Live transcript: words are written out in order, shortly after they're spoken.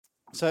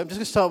So I'm just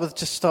going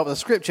to start with the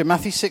scripture.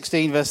 Matthew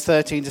 16, verse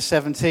 13 to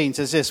 17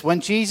 says this: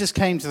 When Jesus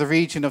came to the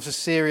region of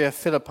Caesarea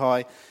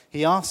Philippi,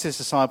 he asked his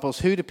disciples,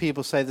 "Who do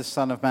people say the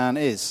Son of Man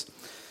is?"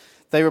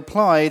 They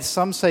replied,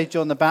 "Some say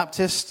John the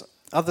Baptist,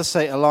 others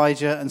say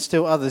Elijah, and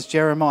still others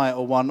Jeremiah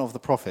or one of the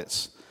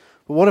prophets."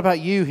 "But what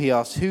about you?" he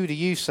asked. "Who do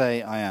you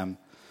say I am?"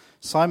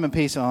 Simon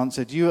Peter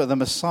answered, "You are the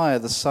Messiah,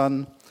 the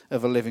Son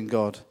of a living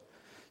God."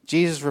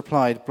 Jesus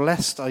replied,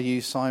 "Blessed are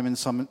you, Simon,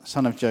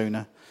 son of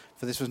Jonah,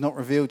 for this was not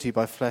revealed to you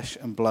by flesh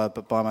and blood,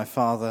 but by my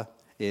Father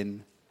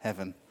in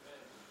heaven."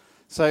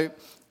 So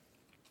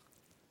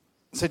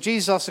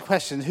Jesus asked the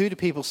question, who do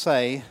people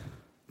say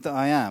that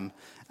I am?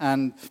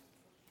 And,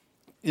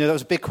 that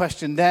was a big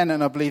question then,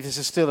 and I believe this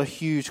is still a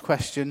huge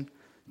question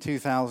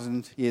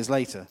 2,000 years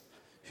later.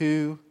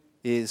 Who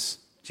is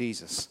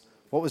Jesus?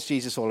 What was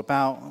Jesus all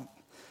about?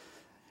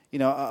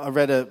 I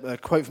read a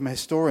quote from a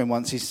historian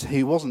once.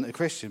 He wasn't a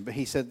Christian, but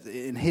he said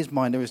in his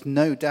mind there is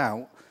no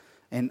doubt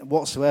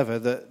whatsoever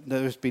that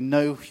there has been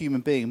no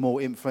human being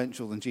more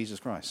influential than Jesus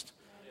Christ.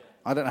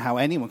 I don't know how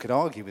anyone could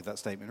argue with that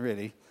statement,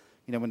 really.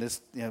 When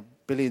there's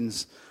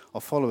billions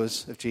of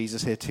followers of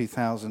Jesus here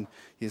 2,000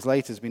 years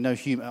later, there's been no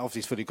human, obviously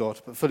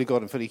he's fully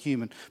God and fully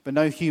human, but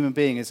no human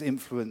being has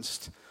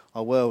influenced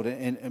our world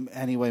in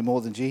any way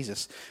more than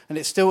Jesus. And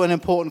it's still an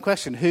important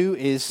question. Who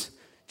is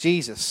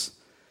Jesus?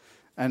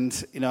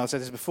 And, I've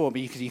said this before, but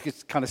you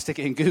could kind of stick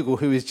it in Google,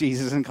 who is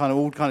Jesus, and kind of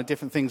all kind of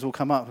different things will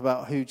come up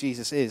about who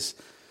Jesus is.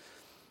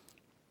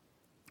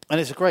 And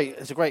it's a great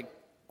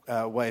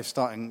way of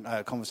starting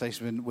a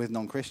conversation with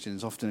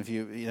non-Christians. Often,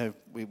 if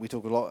we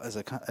talk a lot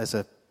as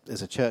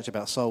a church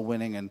about soul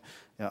winning and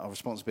our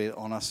responsibility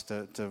on us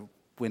to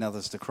win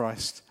others to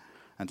Christ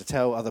and to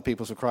tell other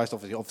people to Christ.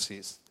 Obviously,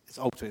 it's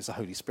ultimately it's the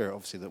Holy Spirit,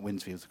 obviously, that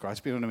wins people to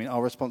Christ. But you know what I mean?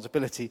 Our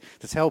responsibility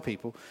to tell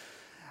people.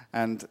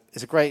 And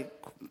it's a great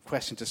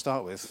question to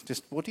start with.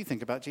 Just, what do you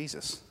think about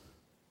Jesus?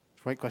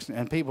 Great question.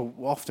 And people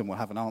often will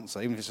have an answer,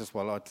 even if it's just,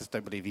 I just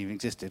don't believe he even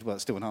existed. Well,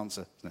 it's still an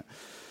answer, isn't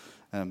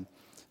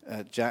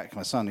it? Jack,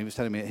 my son, he was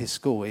telling me at his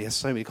school, he has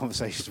so many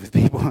conversations with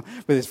people,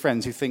 with his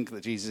friends who think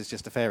that Jesus is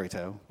just a fairy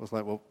tale. I was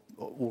like, well,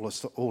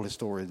 all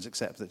historians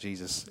accept that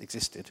Jesus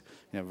existed,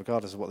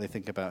 regardless of what they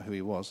think about who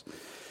he was.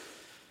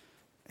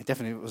 It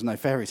definitely was no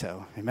fairy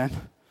tale, amen?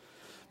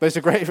 But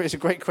it's a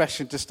great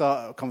question to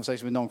start a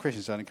conversation with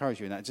non-Christians, so I'd encourage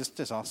you in that. Just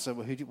ask,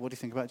 what do you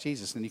think about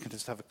Jesus? And you can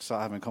just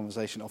start having a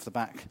conversation off the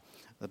back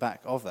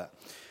of that.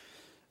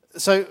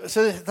 So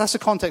that's the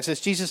context of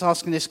this. Jesus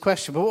asking this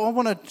question. But what I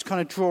want to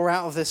kind of draw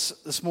out of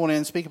this morning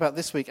and speak about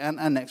this week and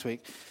next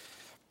week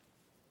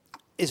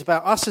is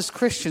about us as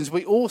Christians.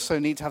 We also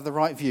need to have the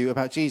right view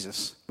about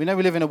Jesus. We know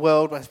we live in a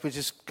world which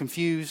is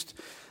confused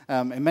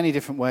in many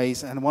different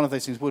ways, and one of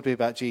those things would be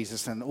about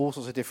Jesus and all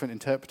sorts of different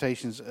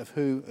interpretations of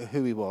who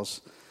he was.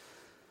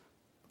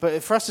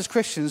 But for us as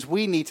Christians,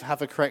 we need to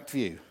have a correct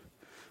view.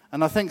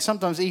 And I think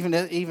sometimes even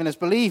as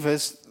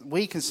believers,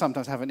 we can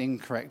sometimes have an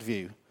incorrect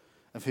view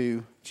of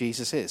who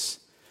Jesus is.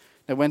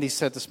 Now, Wendy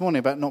said this morning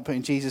about not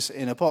putting Jesus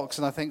in a box,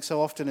 and I think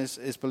so often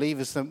as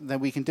believers then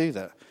we can do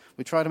that.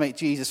 We try to make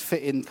Jesus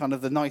fit in kind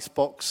of the nice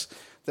box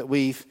that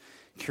we've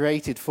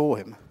created for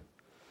him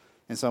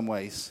in some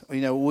ways.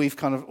 We've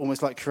kind of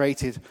almost like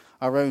created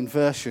our own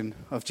version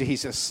of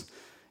Jesus.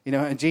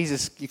 And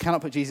Jesus, you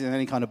cannot put Jesus in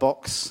any kind of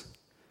box.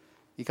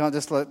 You can't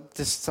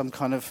just some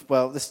kind of,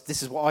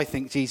 this is what I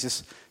think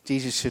Jesus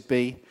should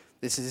be.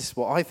 This is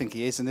what I think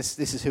he is, and this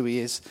is who he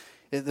is.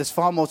 There's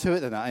far more to it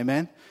than that,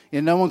 amen?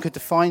 No one could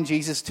define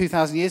Jesus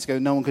 2,000 years ago.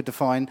 No one could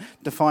define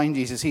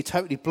Jesus. He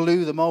totally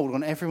blew the mold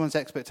on everyone's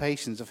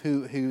expectations of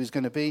who he was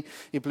going to be.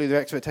 He blew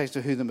their expectations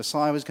of who the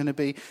Messiah was going to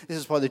be. This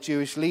is why the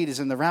Jewish leaders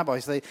and the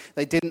rabbis, they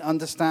didn't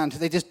understand.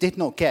 They just did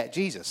not get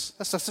Jesus.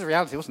 That's the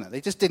reality, wasn't it?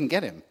 They just didn't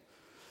get him.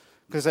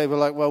 Because they were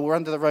like, well, we're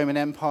under the Roman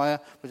Empire,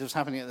 which was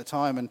happening at the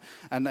time,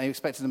 and they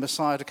expected the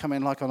Messiah to come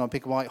in like on a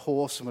big white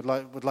horse and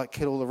would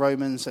kill all the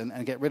Romans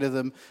and get rid of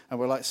them and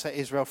would like set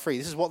Israel free.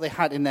 This is what they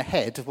had in their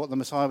head of what the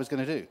Messiah was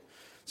going to do.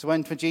 So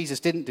when Jesus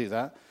didn't do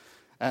that,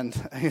 and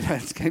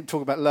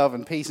talk about love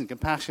and peace and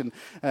compassion,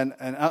 and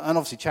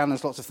obviously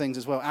challenged lots of things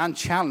as well, and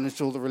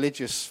challenged all the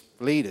religious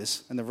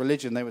leaders and the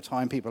religion they were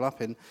tying people up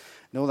in,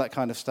 and all that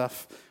kind of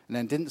stuff, and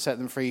then didn't set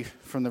them free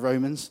from the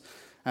Romans.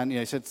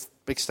 And, said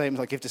big statements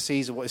like, give to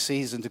Caesar what is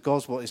Caesar's and to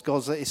God what is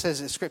God's. It says,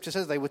 Scripture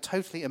says they were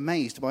totally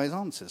amazed by his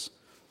answers.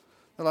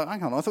 They're like,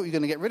 hang on, I thought you were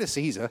going to get rid of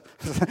Caesar.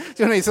 Do you know what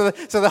I mean? So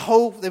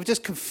they were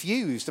just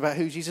confused about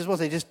who Jesus was.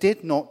 They just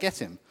did not get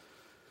him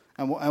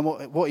and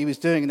what he was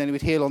doing. And then he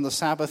would heal on the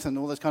Sabbath and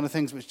all those kind of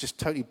things, which just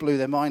totally blew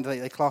their mind.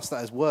 They classed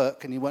that as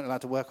work, and you weren't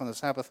allowed to work on the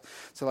Sabbath.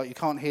 So you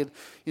can't heal.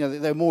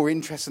 They're more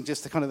interested in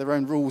just the kind of their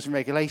own rules and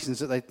regulations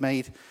that they'd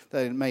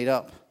made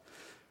up.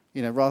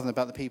 Rather than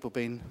about the people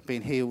being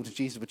healed.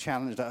 Jesus would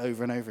challenge that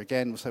over and over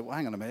again. We'll say, well,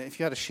 hang on a minute. If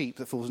you had a sheep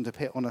that falls into a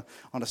pit on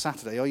a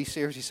Saturday, are you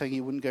seriously saying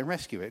you wouldn't go and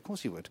rescue it? Of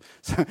course you would.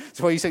 So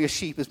are you saying a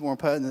sheep is more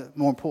important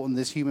than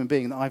this human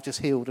being that I've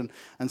just healed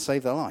and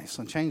saved their lives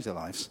and changed their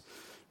lives?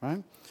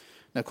 Right?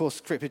 Now, of course,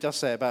 Scripture does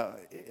say about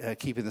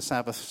keeping the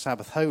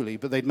Sabbath holy,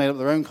 but they'd made up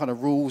their own kind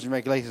of rules and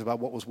regulations about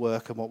what was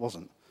work and what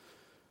wasn't.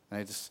 And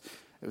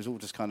it was all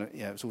just kind of,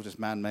 it was all just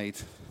man-made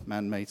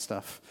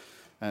stuff.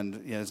 And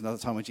there's another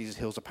time when Jesus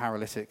heals a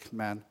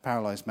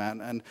paralyzed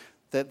man, and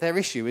their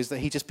issue is that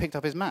he just picked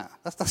up his mat.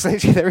 That's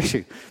actually their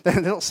issue. They're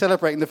not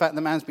celebrating the fact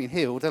the man's been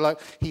healed. They're like,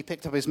 he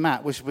picked up his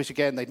mat, which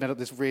again, they've made up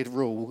this weird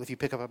rule. If you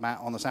pick up a mat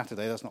on a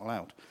Saturday, that's not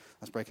allowed.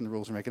 That's breaking the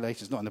rules and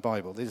regulations. Not in the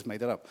Bible. They just made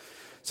that up.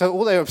 So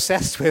all they're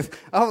obsessed with,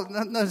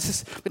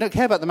 we don't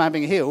care about the man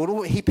being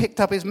healed. He picked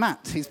up his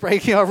mat. He's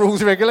breaking our rules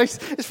and regulations.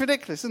 It's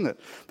ridiculous, isn't it?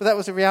 But that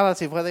was the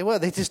reality of where they were.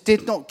 They just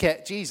did not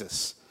get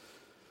Jesus.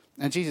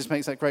 And Jesus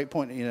makes that great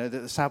point, that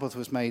the Sabbath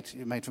was made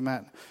for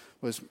man,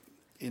 was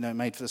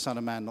made for the Son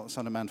of Man, not the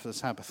Son of Man for the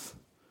Sabbath.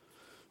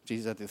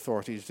 Jesus had the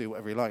authority to do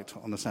whatever he liked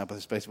on the Sabbath.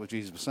 Is basically what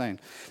Jesus was saying.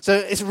 So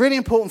it's really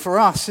important for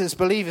us as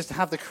believers to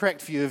have the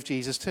correct view of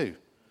Jesus too.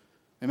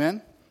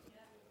 Amen?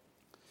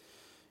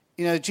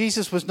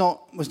 Jesus was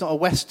not a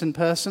Western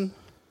person.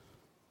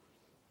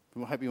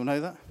 I hope you all know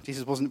that.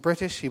 Jesus wasn't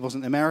British. He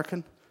wasn't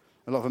American.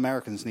 A lot of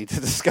Americans need to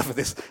discover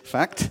this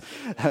fact.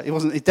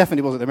 He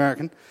definitely wasn't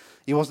American.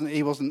 He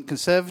wasn't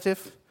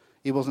conservative.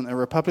 He wasn't a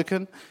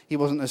Republican. He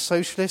wasn't a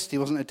socialist. He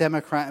wasn't a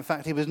Democrat. In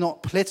fact, he was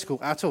not political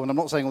at all. And I'm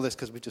not saying all this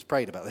because we just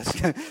prayed about this.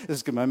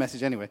 This is my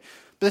message anyway.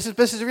 But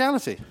this is the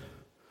reality.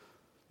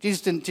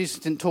 Jesus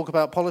didn't talk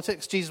about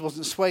politics. Jesus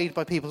wasn't swayed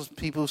by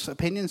people's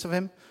opinions of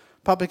him.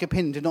 Public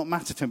opinion did not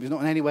matter to him. He was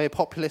not in any way a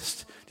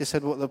populist. Just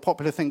said what the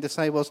popular thing to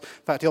say was.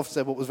 In fact, he often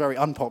said what was very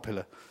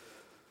unpopular.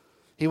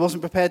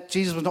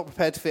 Jesus was not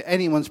prepared to fit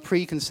anyone's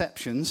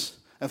preconceptions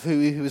of who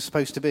he was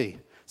supposed to be.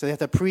 So they had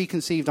their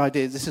preconceived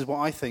ideas. This is what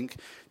I think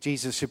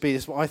Jesus should be.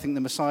 This is what I think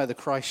the Messiah, the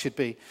Christ, should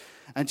be.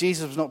 And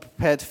Jesus was not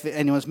prepared to fit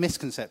anyone's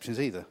misconceptions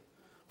either.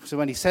 So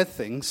when he said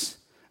things,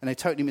 and they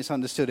totally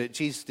misunderstood it,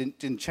 Jesus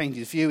didn't change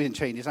his view, he didn't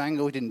change his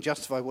angle, he didn't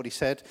justify what he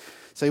said.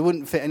 So he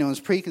wouldn't fit anyone's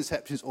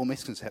preconceptions or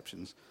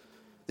misconceptions.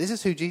 This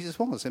is who Jesus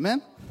was,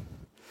 amen?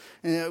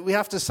 We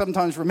have to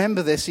sometimes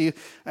remember this.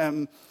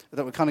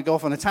 That would kind of go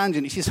off on a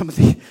tangent. You see some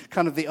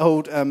of the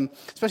old,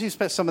 especially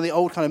some of the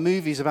old kind of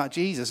movies about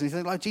Jesus, and you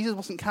think, like, Jesus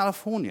wasn't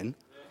Californian.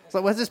 It's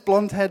like, where's this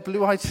blonde-haired,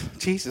 blue-eyed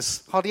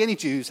Jesus? Hardly any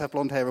Jews have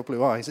blonde hair or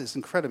blue eyes. It's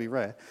incredibly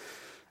rare.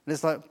 And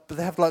it's like, but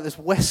they have like this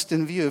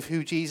Western view of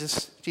who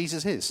Jesus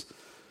is. So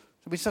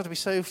we just have to be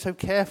so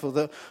careful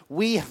that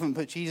we haven't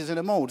put Jesus in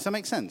a mold. Does that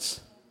make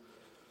sense?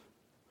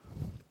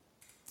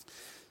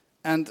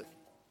 And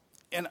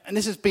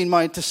this has been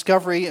my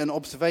discovery and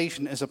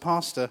observation as a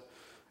pastor,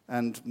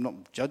 and I'm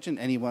not judging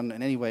anyone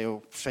in any way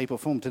or shape or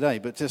form today,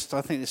 but just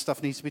I think this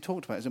stuff needs to be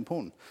talked about. It's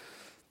important.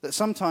 That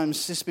sometimes,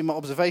 this has been my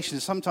observation,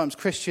 sometimes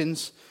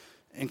Christians,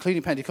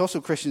 including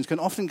Pentecostal Christians, can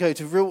often go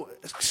to real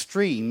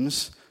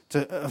extremes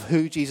of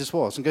who Jesus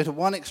was, and go to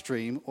one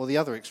extreme or the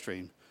other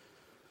extreme.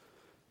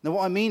 Now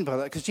what I mean by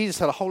that, because Jesus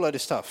had a whole load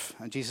of stuff,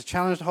 and Jesus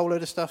challenged a whole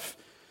load of stuff,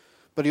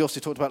 but he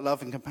also talked about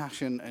love and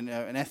compassion and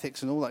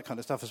ethics and all that kind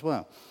of stuff as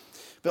well.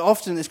 But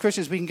often as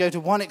Christians we can go to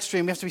one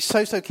extreme. We have to be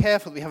so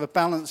careful that we have a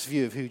balanced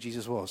view of who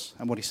Jesus was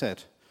and what he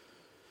said.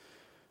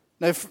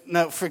 Now,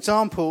 for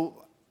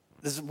example,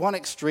 there's one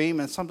extreme,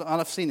 and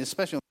I've seen this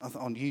especially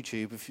on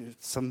YouTube.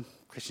 Some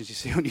Christians you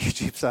see on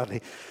YouTube,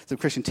 sadly, some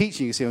Christian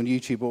teaching you see on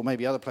YouTube or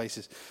maybe other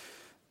places,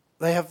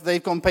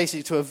 they've gone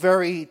basically to a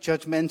very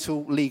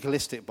judgmental,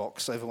 legalistic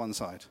box over one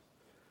side.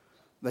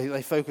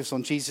 They focus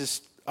on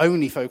Jesus.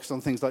 Only focused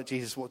on things like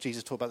what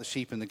Jesus taught about the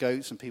sheep and the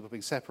goats and people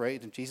being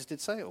separated, and Jesus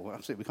did say it. Well,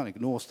 absolutely, we can't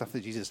ignore stuff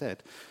that Jesus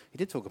said. He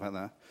did talk about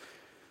that.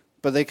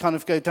 But they kind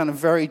of go down a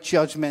very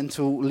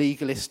judgmental,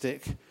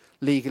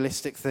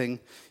 legalistic thing.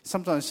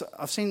 Sometimes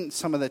I've seen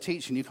some of their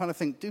teaching, you kind of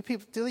think, do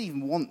they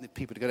even want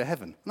people to go to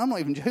heaven? And I'm not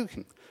even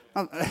joking.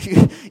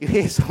 You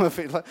hear some of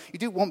it, like, you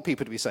do want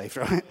people to be saved,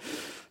 right?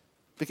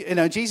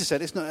 Jesus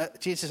said it's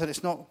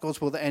not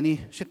God's will that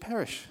any should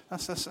perish.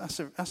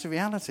 That's a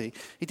reality.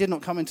 He did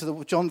not come into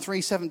the John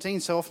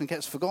 3:17 so often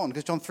gets forgotten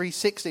because John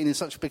 3:16 is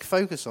such a big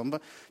focus on.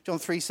 But John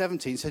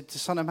 3:17 said the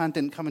Son of Man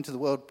didn't come into the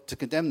world to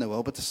condemn the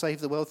world, but to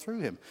save the world through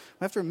him.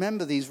 We have to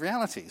remember these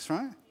realities,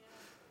 right?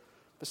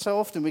 But so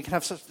often we can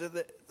have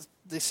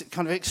this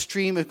kind of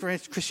extreme of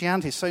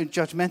Christianity, so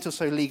judgmental,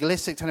 so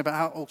legalistic, telling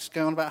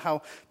about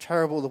how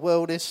terrible the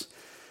world is.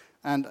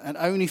 And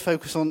only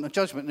focus on a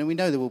judgment, and we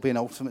know there will be an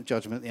ultimate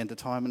judgment at the end of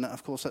time, and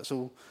of course that's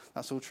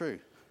all true.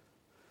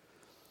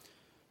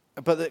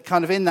 But that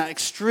kind of in that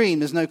extreme,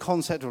 there's no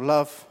concept of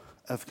love,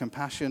 of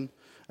compassion,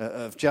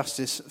 of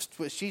justice,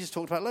 which Jesus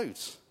talked about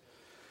loads.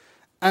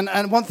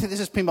 And one thing, this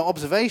has been my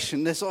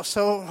observation, there's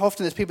so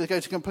often there's people that go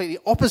to a completely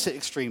opposite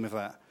extreme of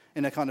that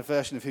in a kind of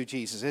version of who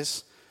Jesus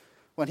is,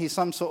 when he's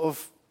some sort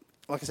of,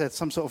 like I said,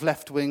 some sort of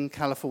left-wing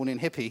Californian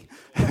hippie,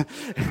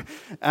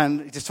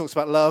 and he just talks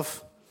about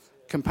love,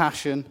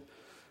 compassion,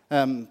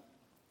 and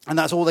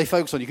that's all they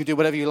focus on. You can do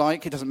whatever you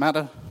like, it doesn't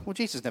matter. Well,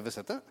 Jesus never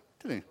said that,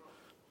 did he?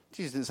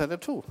 Jesus didn't say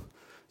that at all.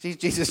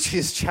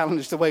 Jesus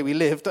challenged the way we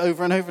lived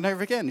over and over and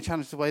over again. He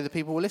challenged the way the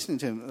people were listening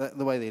to him,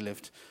 the way they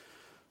lived.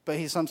 But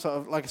he's some sort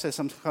of, like I said,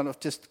 some kind of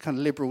just kind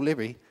of liberal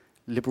hippie,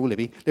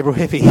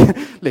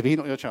 Libby,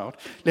 not your child,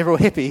 liberal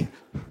hippie,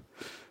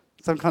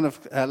 some kind of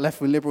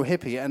left-wing liberal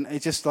hippie, and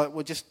it's just like,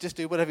 well, just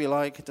do whatever you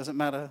like, it doesn't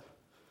matter.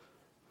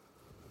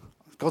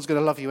 God's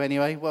going to love you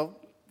anyway. Well,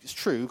 it's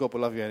true, God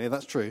will love you anyway,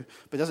 that's true.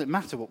 But does it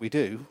matter what we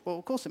do? Well,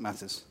 of course it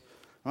matters.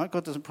 Right?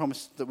 God doesn't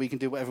promise that we can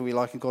do whatever we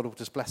like and God will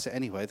just bless it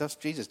anyway.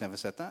 Jesus never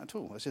said that at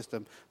all. It's just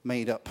a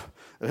made-up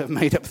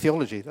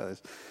theology, that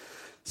is.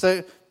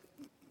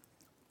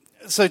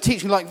 So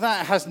teaching like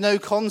that has no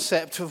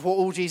concept of what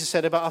all Jesus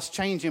said about us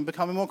changing and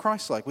becoming more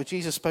Christ-like, which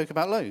Jesus spoke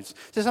about loads.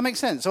 Does that make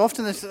sense? So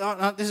often this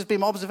has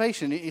been my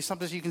observation.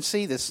 Sometimes you can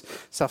see this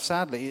stuff,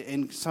 sadly,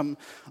 in some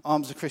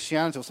arms of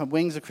Christianity or some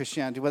wings of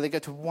Christianity where they go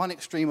to one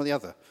extreme or the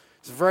other.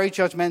 It's a very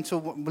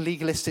judgmental,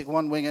 legalistic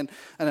one wing and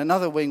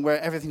another wing where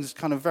everything's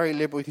kind of very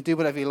liberal. You can do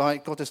whatever you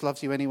like. God just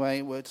loves you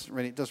anyway. Well,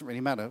 it doesn't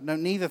really matter. No,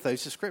 neither of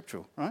those is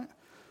scriptural, right?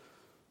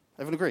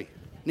 Everyone agree?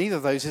 Neither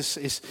of those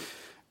is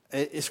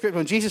scriptural.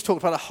 And Jesus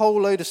talked about a whole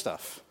load of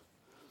stuff.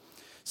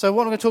 So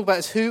what I'm going to talk about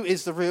is who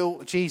is the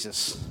real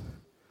Jesus.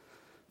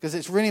 Because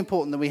it's really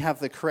important that we have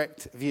the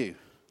correct view.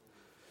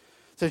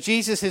 So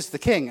Jesus is the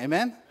king,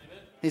 amen?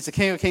 He's the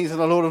King of Kings and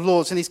the Lord of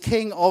Lords. And he's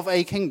king of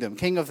a kingdom,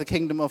 king of the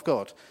kingdom of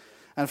God.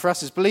 And for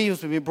us as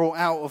believers, we've been brought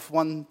out of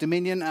one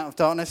dominion, out of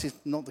darkness. It's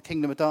not the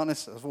kingdom of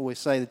darkness. As I always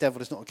say, the devil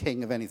is not a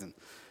king of anything.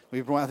 We've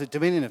been brought out of the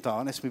dominion of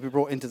darkness. We've been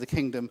brought into the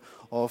kingdom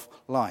of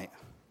light.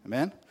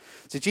 Amen?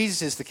 So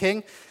Jesus is the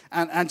king.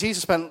 And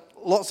Jesus spent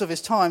lots of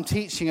his time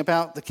teaching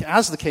about,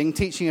 as the king,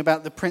 teaching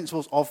about the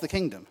principles of the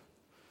kingdom.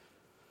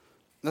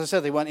 As I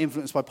said, they weren't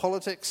influenced by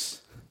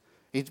politics.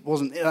 He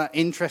wasn't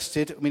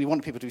interested. I mean, he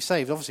wanted people to be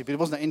saved, obviously, but he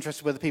wasn't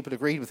interested whether people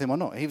agreed with him or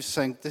not. He was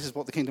saying, this is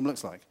what the kingdom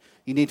looks like.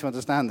 You need to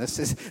understand this.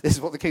 This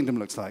is what the kingdom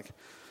looks like.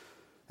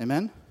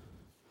 Amen?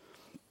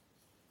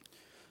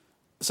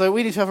 So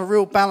we need to have a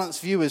real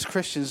balanced view as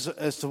Christians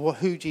as to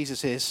who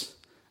Jesus is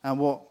and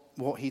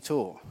what he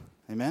taught.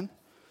 Amen?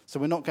 So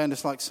we're not going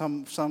to like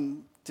some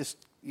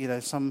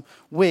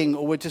wing,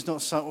 or we're just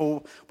not,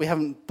 or we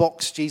haven't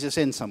boxed Jesus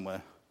in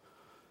somewhere,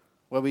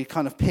 where we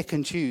kind of pick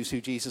and choose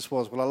who Jesus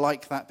was. Well, I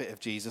like that bit of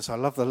Jesus. I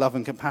love the love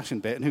and compassion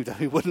bit, and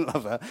who wouldn't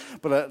love her?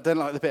 But I don't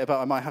like the bit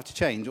about I might have to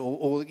change,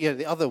 or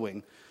the other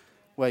wing,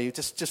 where you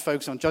just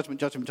focus on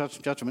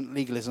judgment,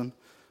 legalism,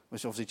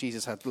 which obviously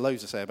Jesus had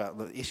loads to say about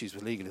the issues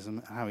with legalism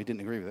and how he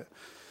didn't agree with it.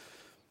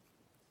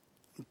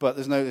 But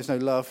there's no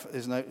love,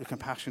 there's no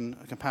compassion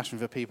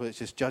for people. It's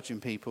just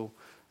judging people,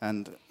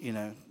 and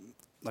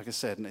like I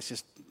said, and it's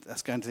just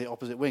that's going to the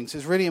opposite wing. So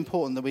it's really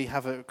important that we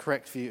have a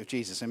correct view of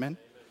Jesus. Amen.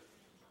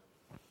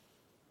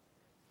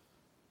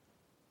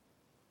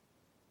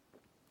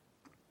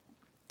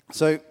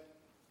 So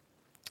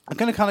I'm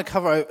going to kind of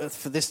cover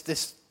for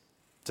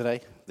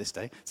today is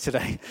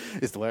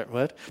the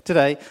word,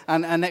 today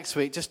and next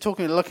week, just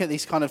looking at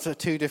these kind of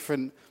two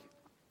different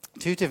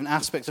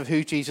aspects of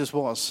who Jesus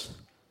was.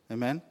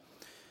 Amen?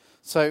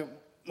 So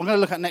we're going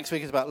to look at next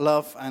week is about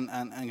love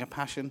and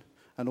compassion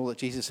and all that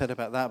Jesus said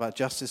about that, about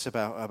justice,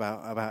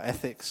 about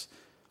ethics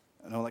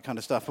and all that kind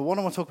of stuff. But what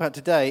I want to talk about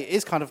today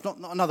is kind of not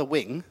another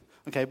wing,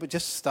 okay, but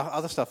just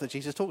other stuff that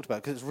Jesus talked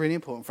about, because it's really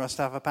important for us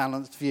to have a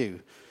balanced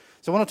view.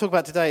 So what I want to talk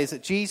about today is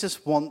that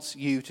Jesus wants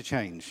you to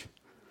change.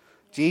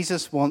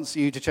 Jesus wants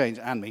you to change,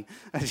 and me.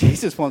 And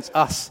Jesus wants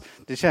us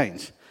to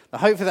change. Now,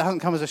 hopefully that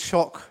hasn't come as a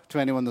shock to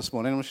anyone this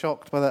morning. I'm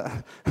shocked by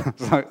that.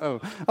 It's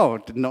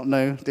like, did not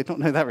know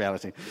that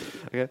reality.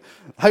 Okay.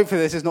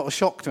 Hopefully this is not a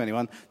shock to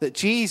anyone, that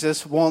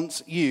Jesus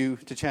wants you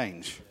to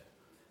change.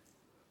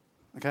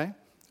 Okay?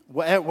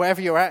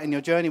 Wherever you're at in your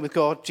journey with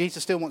God,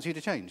 Jesus still wants you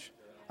to change.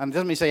 And it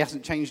doesn't mean to say he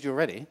hasn't changed you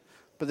already,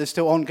 but there's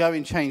still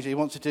ongoing change that he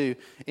wants to do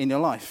in your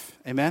life.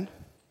 Amen?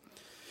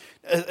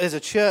 As a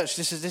church,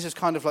 this is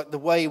kind of like the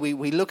way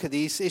we look at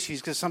these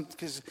issues, because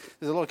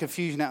there's a lot of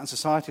confusion out in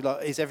society.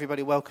 Like, is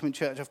everybody welcome in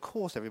church? Of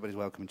course everybody's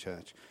welcome in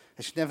church.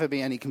 There should never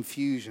be any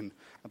confusion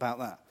about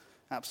that.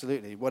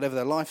 Absolutely. Whatever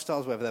their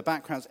lifestyles, whatever their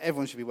backgrounds,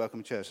 everyone should be welcome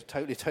in church.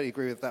 I totally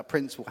agree with that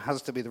principle. It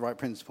has to be the right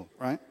principle,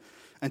 right?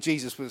 And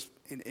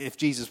if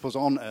Jesus was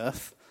on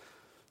earth,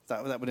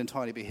 that would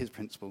entirely be his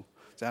principle.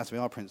 So it has to be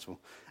our principle.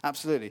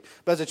 Absolutely.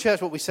 But as a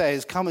church, what we say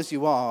is, come as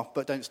you are,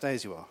 but don't stay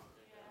as you are.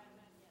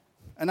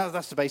 And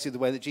that's basically the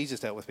way that Jesus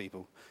dealt with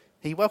people.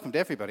 He welcomed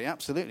everybody,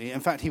 absolutely.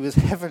 In fact, he was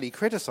heavily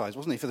criticized,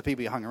 wasn't he, for the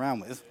people he hung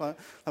around with.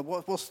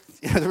 What's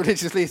the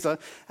religious leaders like,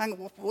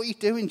 what are you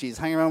doing, Jesus?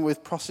 Hanging around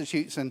with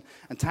prostitutes and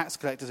tax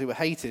collectors who were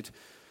hated.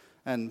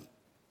 And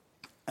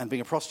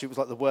being a prostitute was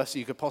like the worst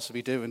you could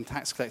possibly do, and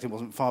tax collecting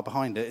wasn't far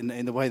behind it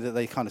in the way that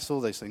they kind of saw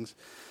those things.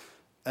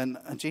 And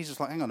Jesus was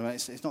like, hang on a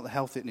minute, it's not the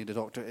healthy that need a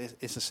doctor,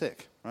 it's the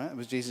sick, right? It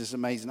was Jesus'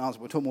 amazing answer.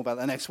 We'll talk more about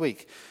that next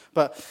week.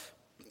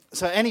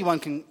 So anyone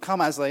can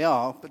come as they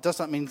are, but does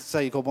that mean to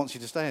say God wants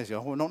you to stay as you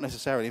are? Well, not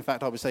necessarily. In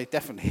fact, I would say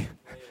definitely.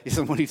 He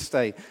doesn't want you to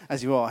stay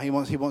as you are. He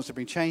wants to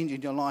bring change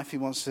in your life. He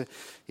wants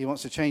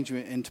to change you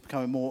into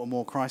becoming more and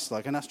more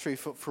Christ-like. And that's true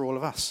for all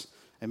of us.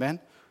 Amen?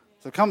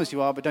 So come as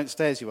you are, but don't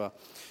stay as you are.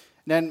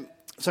 So I'm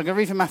going to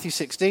read from Matthew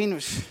 16,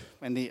 which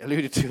Wendy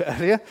alluded to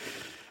earlier,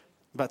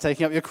 about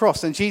taking up your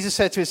cross. And Jesus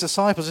said to his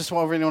disciples, this is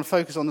what I really want to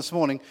focus on this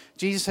morning.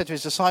 Jesus said to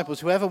his disciples,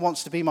 whoever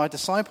wants to be my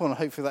disciple, and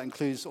hopefully that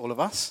includes all of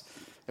us,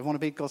 Everyone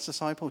want to be God's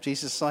disciple,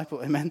 Jesus'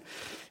 disciple? Amen.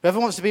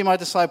 Whoever wants to be my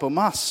disciple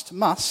must,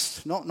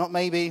 not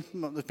maybe,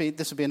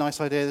 this would be a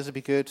nice idea, this would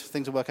be good,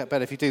 things will work out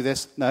better if you do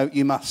this. No,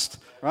 you I'm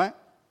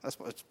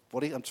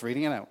just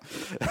reading it out.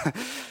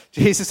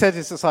 Jesus said to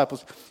his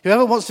disciples,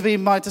 whoever wants to be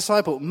my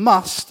disciple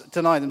must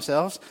deny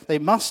themselves, they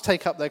must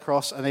take up their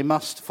cross, and they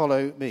must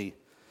follow me.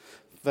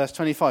 Verse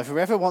 25,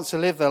 whoever wants to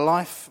live their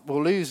life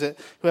will lose it.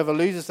 Whoever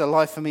loses their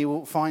life for me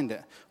will find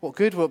it. What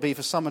good will it be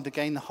for someone to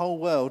gain the whole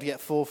world yet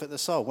forfeit their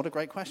soul? What a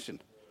great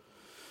question.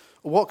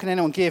 What can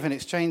anyone give in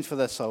exchange for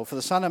their soul? For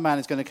the Son of Man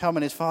is going to come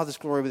in his Father's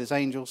glory with his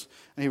angels,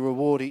 and he will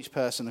reward each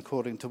person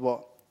according to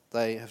what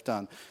they have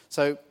done.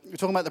 So we're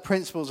talking about the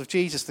principles of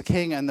Jesus, the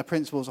King, and the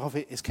principles of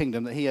his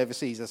kingdom that he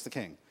oversees as the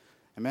King.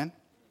 Amen?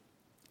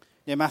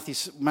 Yeah, Matthew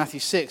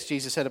 6,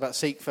 Jesus said about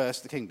seek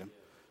first the kingdom.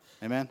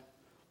 Amen?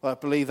 Well, I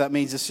believe that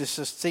means it's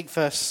just seek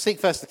first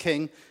the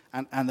King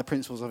and the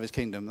principles of his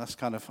kingdom. That's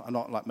kind of, I'm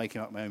not like making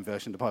up my own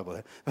version of the Bible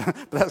here,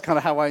 but that's kind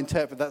of how I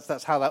interpret,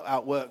 that's how that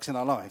outworks in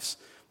our lives.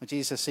 When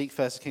Jesus says seek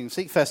first the kingdom,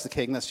 seek first the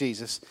King, that's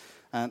Jesus,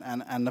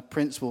 and the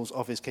principles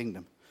of his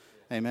kingdom.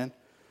 Amen?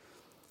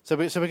 So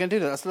we're going to do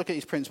that. Let's look at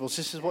these principles.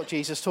 This is what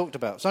Jesus talked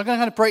about. So I'm going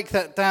to kind of break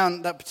that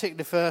down, that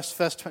particular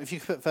verse 20, if you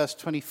could put verse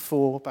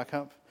 24 back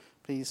up,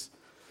 please.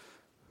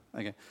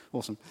 Okay,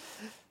 awesome.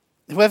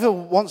 Whoever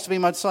wants to be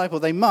my disciple,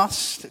 they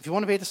must, if you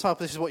want to be a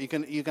disciple, this is what you're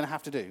going to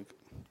have to do.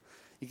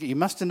 You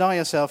must deny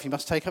yourself, you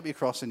must take up your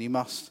cross, and you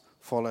must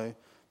follow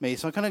me.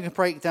 So I'm kind of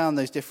break down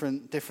those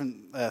different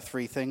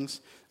three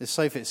things. This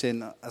so fits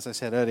in, as I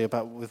said earlier,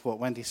 with what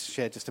Wendy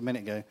shared just a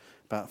minute ago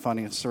about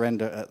finding a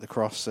surrender at the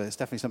cross. So it's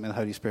definitely something the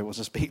Holy Spirit wants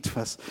to speak to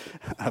us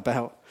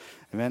about.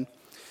 Amen.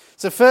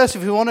 So first,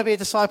 if we want to be a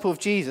disciple of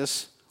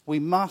Jesus, we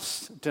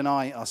must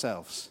deny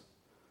ourselves.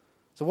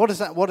 So what does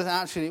that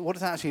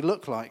actually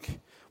look like?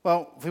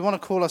 Well, if we want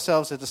to call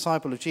ourselves a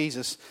disciple of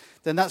Jesus,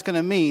 then that's going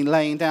to mean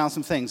laying down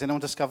some things.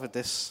 Anyone discovered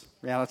this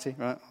reality?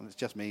 Right? Well, it's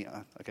just me.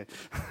 Okay.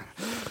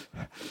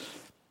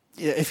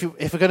 Yeah, if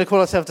we're going to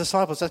call ourselves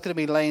disciples, that's going to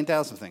be laying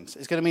down some things.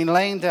 It's going to mean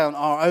laying down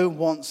our own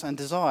wants and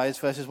desires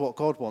versus what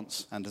God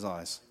wants and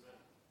desires.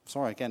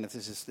 Sorry again if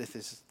this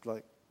is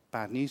like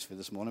bad news for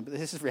this morning, but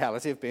this is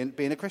reality of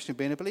being a Christian,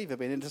 being a believer,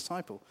 being a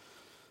disciple.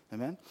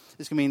 Amen.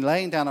 It's going to mean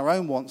laying down our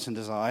own wants and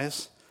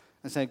desires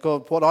and saying,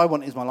 God, what I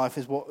want in my life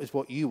is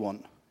what you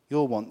want,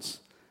 your wants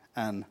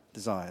and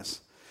desires.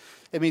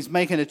 It means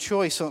making a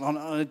choice on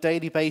a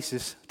daily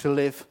basis to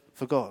live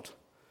for God.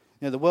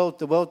 You know,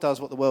 the world does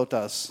what the world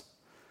does.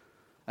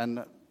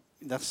 And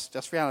that's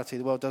just reality.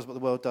 The world does what the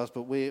world does,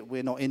 but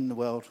we're not in the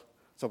world.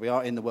 So we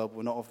are in the world, but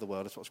we're not of the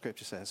world. That's what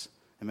Scripture says.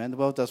 Amen. The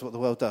world does what the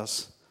world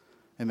does.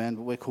 Amen.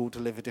 But we're called to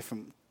live a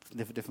different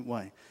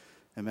way.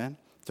 Amen.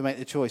 To make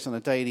the choice on a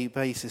daily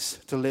basis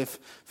to live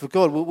for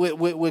God.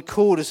 We're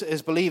called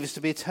as believers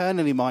to be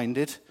eternally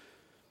minded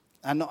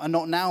and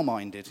not now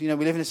minded. You know,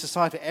 we live in a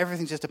society where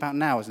everything's just about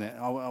now, isn't it?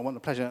 I want the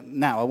pleasure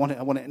now. I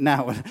want it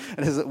now. And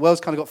as the world's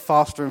kind of got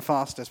faster and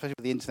faster, especially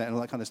with the internet and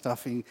all that kind of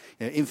stuff. And,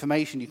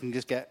 information you can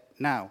just get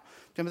now. Do you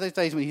remember those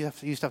days when you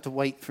used to have to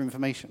wait for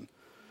information?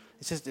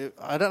 It's just,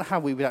 I don't know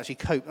how we would actually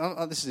cope.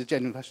 This is a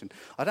genuine question.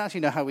 I don't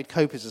actually know how we'd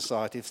cope as a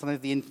society if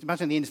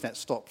imagine the internet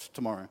stopped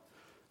tomorrow and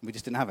we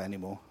just didn't have it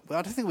anymore. Well,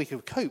 I don't think we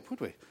could cope,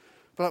 would we?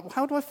 But like,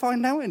 how do I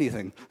find out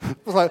anything?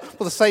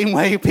 The same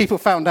way people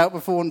found out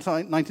before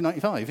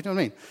 1995. You know what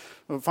I mean?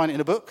 Or find it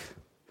in a book. Do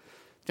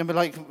you remember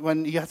like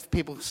when you had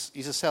people used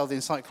to sell the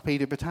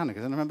Encyclopedia Britannica?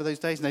 I remember those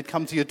days, and they'd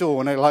come to your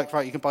door and they're like,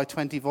 right, you can buy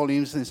 20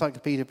 volumes of the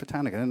Encyclopedia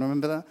Britannica. And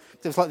remember that?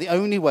 It was like the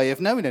only way of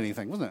knowing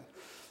anything, wasn't it?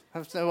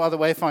 There's no other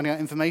way of finding out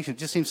information. It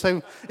just seems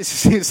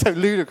so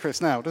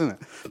ludicrous now, doesn't it?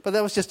 But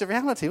that was just a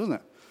reality,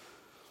 wasn't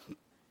it?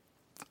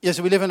 Yeah,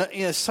 so we live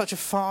in such a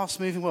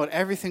fast-moving world.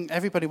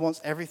 Everybody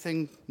wants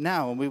everything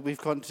now, and we've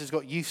just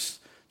got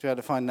used to be able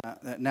to find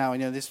that now.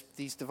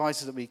 These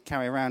devices that we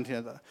carry around,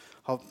 that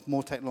have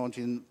more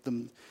technology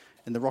than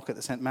the rocket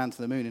that sent man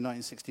to the moon in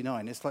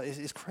 1969.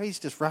 It's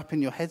crazy just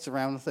wrapping your heads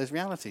around those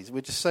realities.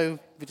 We're just so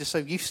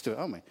used to it,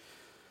 aren't we?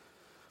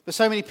 But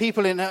so many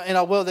people in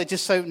our world, they're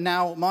just so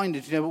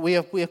now-minded. We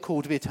are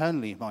called to be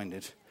eternally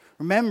minded.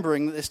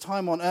 Remembering that this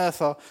time on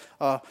earth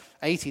are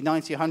 80,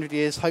 90, 100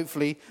 years,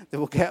 hopefully, that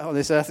we'll get on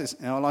this earth.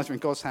 Our lives are in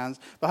God's hands.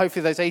 But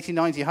hopefully those 80,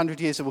 90,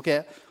 100 years that we'll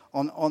get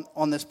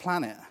on this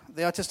planet,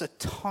 they are just a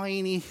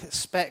tiny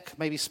speck,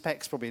 maybe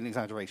speck's probably an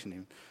exaggeration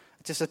even,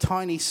 just a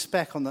tiny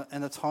speck in the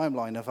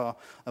timeline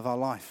of our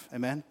life.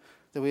 Amen?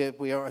 That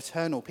we are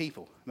eternal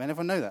people. Amen?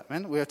 Everyone know that,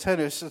 amen? We are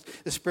eternal. It's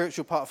the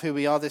spiritual part of who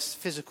we are. This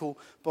physical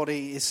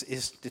body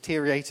is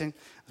deteriorating,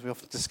 as we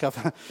often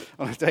discover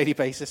on a daily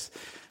basis.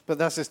 But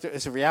that's just,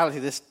 it's a reality.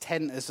 This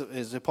tent, as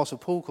the Apostle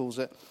Paul calls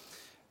it,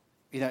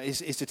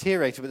 is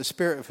deteriorated, but the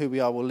spirit of who we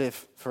are will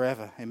live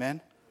forever.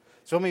 Amen?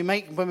 So when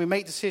we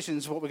make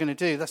decisions, what we're going to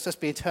do, let's just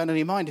be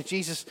eternally minded.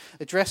 Jesus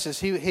addresses,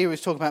 here he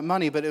was talking about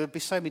money, but it would be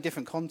so many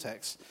different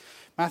contexts.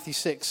 Matthew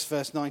 6,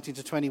 verse 19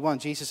 to 21,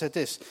 Jesus said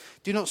this,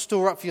 "Do not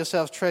store up for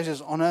yourselves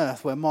treasures on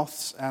earth where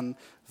moths and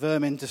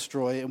vermin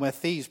destroy and where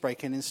thieves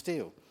break in and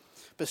steal.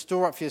 But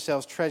store up for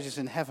yourselves treasures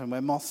in heaven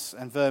where moths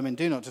and vermin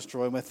do not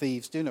destroy and where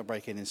thieves do not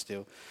break in and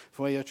steal.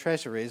 For where your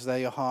treasure is, there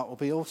your heart will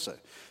be also.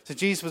 So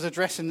Jesus was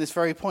addressing this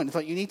very point. It's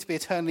like you need to be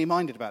eternally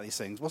minded about these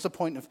things. What's the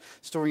point of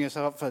storing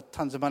yourself up for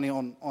tons of money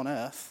on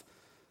earth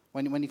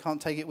when you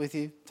can't take it with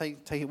you?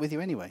 Take it with you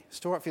anyway.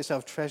 Store up for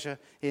yourself treasure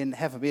in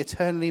heaven. Be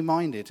eternally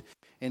minded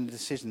in the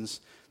decisions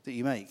that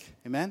you make.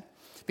 Amen?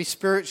 Be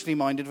spiritually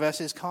minded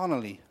versus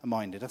carnally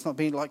minded. That's not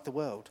being like the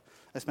world.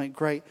 Let's make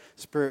great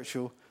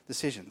spiritual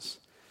decisions.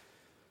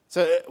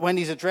 So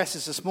Wendy's addressed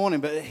this this morning,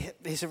 but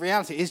it's a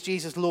reality. Is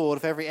Jesus Lord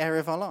of every area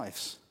of our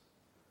lives?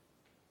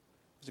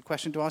 It's a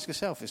question to ask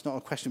yourself. It's not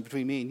a question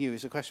between me and you.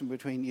 It's a question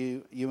between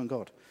you and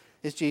God.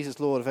 Is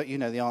Jesus Lord of it? You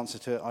know the answer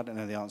to it. I don't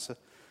know the answer.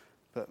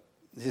 But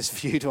this is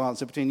for you to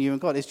answer between you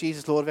and God. Is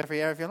Jesus Lord of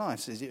every area of your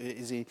lives?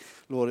 Is he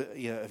Lord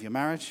of your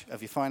marriage,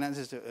 of your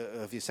finances,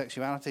 of your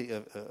sexuality,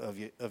 of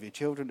your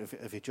children,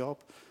 of your job,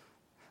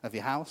 of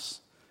your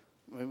house?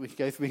 We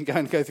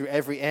can go through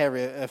every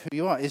area of who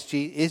you are. Is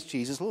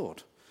Jesus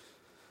Lord?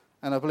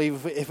 And I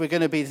believe if we're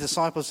going to be the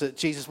disciples that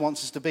Jesus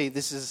wants us to be,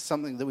 this is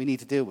something that we need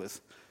to deal with.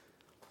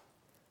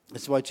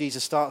 That's why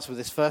Jesus starts with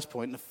this first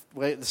point.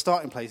 The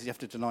starting place is you have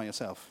to deny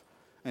yourself.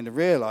 And to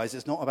realize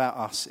it's not about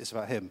us, it's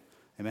about him.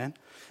 Amen?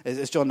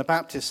 As John the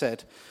Baptist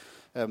said,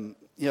 as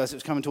it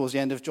was coming towards the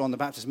end of John the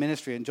Baptist's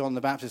ministry, and John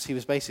the Baptist, he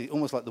was basically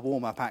almost like the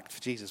warm-up act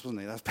for Jesus, wasn't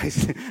he? That's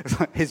basically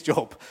like his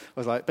job. It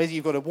was like, basically,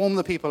 you've got to warm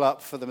the people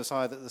up for the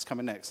Messiah that's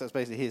coming next. That's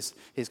basically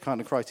his kind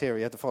of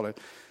criteria you had to follow.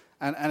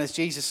 And as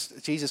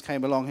Jesus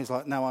came along, he's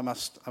like, no, I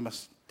must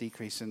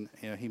decrease and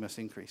he must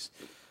increase.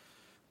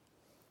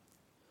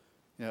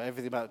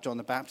 Everything about John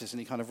the Baptist, and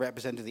he kind of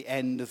represented the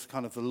end of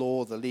kind of the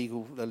law, the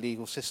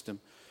legal system.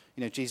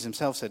 Jesus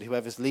himself said,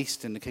 whoever's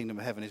least in the kingdom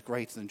of heaven is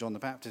greater than John the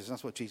Baptist. And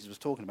that's what Jesus was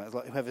talking about. It's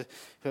like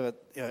whoever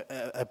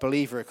a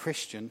believer, a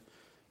Christian,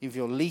 if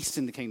you're least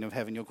in the kingdom of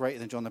heaven, you're greater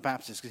than John the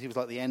Baptist, because he was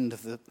like the end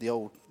of the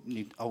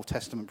Old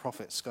Testament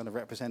prophets, kind of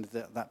represented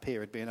that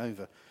period being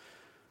over.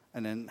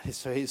 And then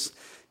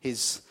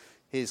his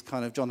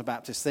kind of John the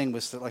Baptist thing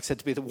was, like I said,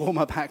 to be the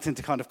warm-up act and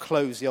to kind of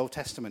close the Old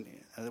Testament.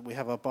 We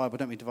have our Bible,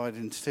 don't we, divided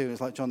into two.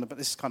 It's like John the Baptist.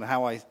 This is kind of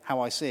how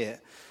I see it.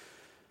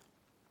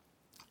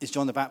 Is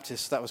John the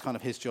Baptist, that was kind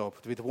of his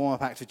job, to be the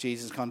warm-up act of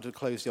Jesus, kind of to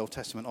close the Old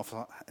Testament off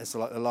as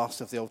like the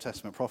last of the Old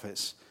Testament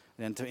prophets.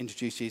 And then to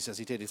introduce Jesus as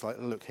he did, he's like,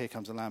 look, here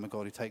comes the Lamb of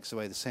God who takes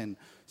away the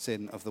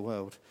sin of the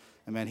world.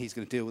 Amen. He's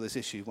going to deal with this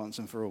issue once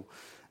and for all.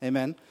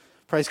 Amen.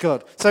 Praise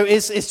God. So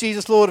is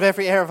Jesus Lord of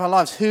every area of our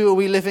lives? Who are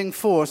we living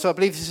for? So I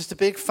believe this is the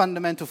big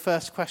fundamental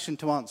first question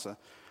to answer.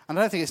 And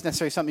I don't think it's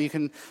necessarily something you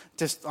can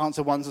just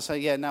answer once and say,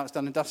 yeah, now it's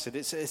done and dusted.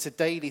 It's a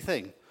daily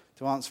thing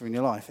to answer in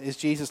your life. Is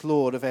Jesus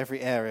Lord of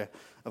every area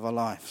of our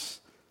lives?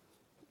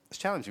 It's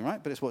challenging,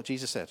 right? But it's what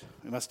Jesus said.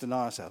 We must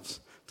deny ourselves.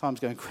 Time's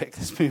going quick.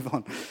 Let's move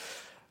on.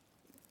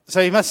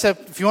 So he must say,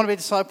 if you want to be a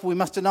disciple, we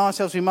must deny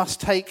ourselves. We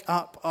must take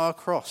up our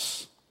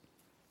cross.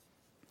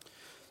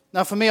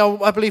 Now, for me,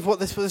 I believe what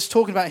this is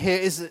talking about here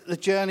is the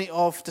journey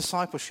of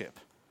discipleship.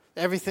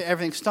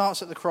 Everything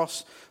starts at the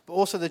cross, but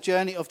also the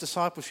journey of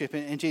discipleship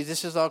in Jesus.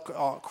 This is our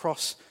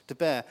cross to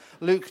bear.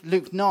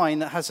 Luke 9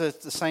 that has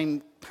the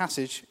same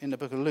passage in the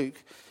book of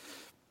Luke.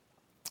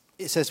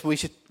 It says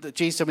that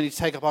Jesus said we need to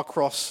take up our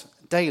cross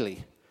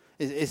daily.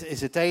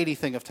 It's a daily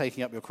thing of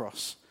taking up your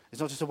cross.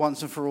 It's not just a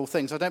once and for all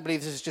thing. So I don't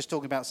believe this is just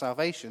talking about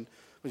salvation,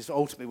 which is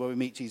ultimately where we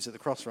meet Jesus at the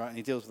cross, right? And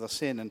he deals with our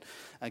sin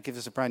and gives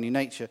us a brand new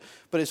nature.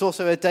 But it's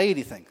also a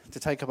daily thing to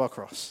take up our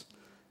cross.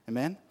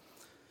 Amen?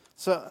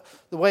 So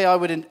the way I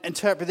would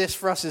interpret this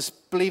for us is,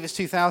 believe it's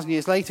 2,000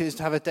 years later, is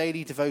to have a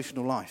daily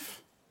devotional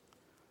life.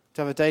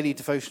 To have a daily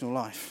devotional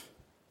life.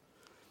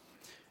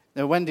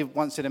 Now, Wendy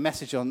once did a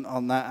message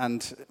on that,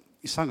 and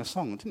you sang a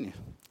song, didn't you?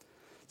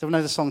 Do you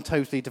know the song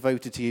Totally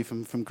Devoted to You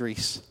from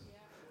Greece? Yeah.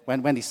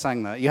 When Wendy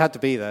sang that, you had to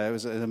be there. It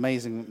was an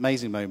amazing,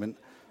 amazing moment.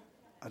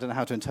 I don't know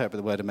how to interpret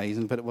the word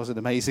amazing, but it was an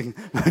amazing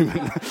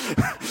moment.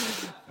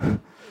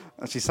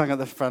 And she sang at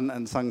the front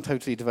and sang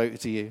Totally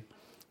Devoted to You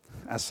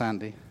as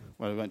Sandy.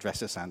 Well, we weren't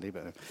dressed as Sandy,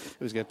 but it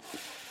was good.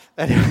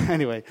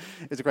 Anyway,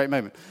 it was a great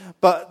moment.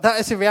 But that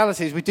is the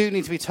reality, is we do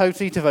need to be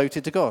totally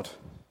devoted to God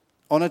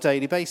on a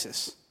daily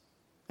basis.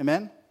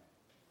 Amen?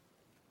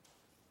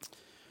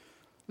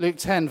 Luke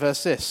 10,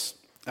 verse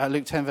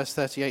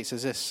 38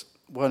 says this.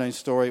 Well-known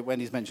story.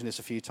 Wendy's mentioned this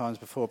a few times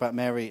before about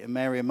Mary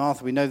and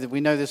Martha. We know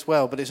this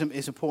well, but it's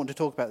important to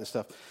talk about this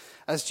stuff.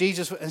 As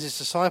Jesus and his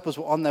disciples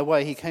were on their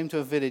way, he came to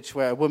a village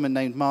where a woman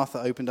named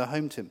Martha opened her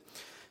home to him.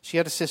 She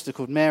had a sister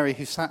called Mary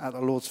who sat at the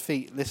Lord's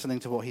feet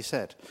listening to what he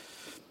said.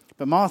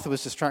 But Martha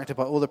was distracted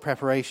by all the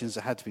preparations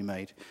that had to be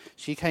made.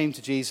 She came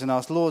to Jesus and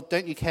asked, Lord,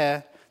 don't you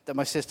care that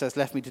my sister has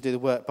left me to do the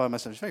work by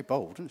myself? She's very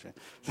bold, isn't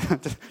she?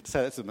 To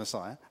say that to the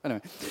Messiah.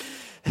 Anyway,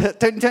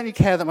 don't you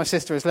care that my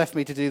sister has left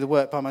me to do the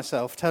work by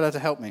myself? Tell her to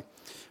help me.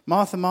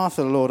 Martha,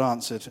 Martha, the Lord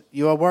answered,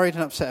 you are worried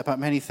and upset about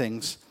many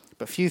things,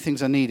 but few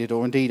things are needed,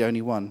 or indeed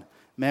only one.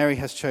 Mary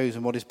has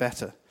chosen what is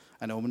better,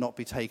 and it will not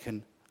be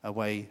taken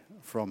away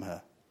from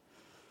her.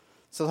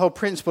 So the whole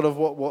principle of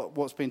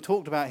what's being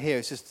talked about here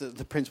is just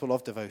the principle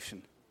of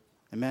devotion.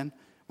 Amen?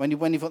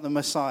 When you've got the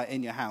Messiah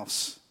in your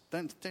house,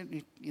 don't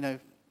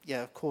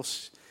yeah, of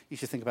course you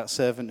should think about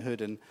servanthood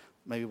and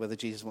maybe whether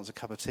Jesus wants a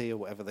cup of tea or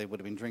whatever they would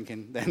have been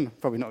drinking then.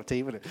 Probably not a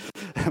tea, would it?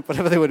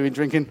 Whatever they would have been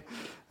drinking.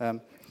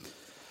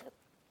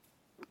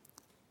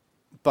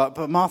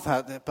 But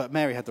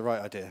Mary had the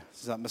right idea.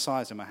 She's like,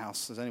 Messiah's in my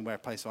house. There's only a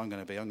place I'm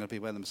going to be. I'm going to be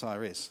where the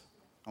Messiah is.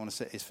 I want to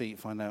sit at his feet and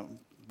find out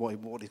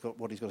what he's got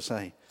to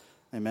say.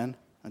 Amen?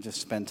 And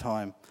just spend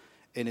time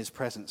in his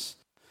presence.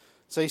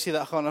 So you see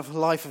that kind of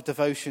life of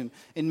devotion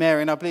in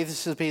Mary. And I believe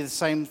this would be the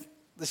same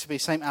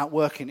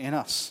outworking in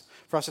us.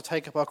 For us to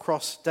take up our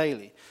cross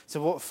daily.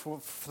 So for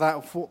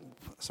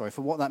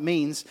what that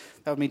means,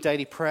 that would mean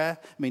daily prayer,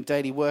 mean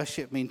daily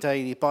worship, mean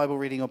daily Bible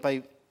reading or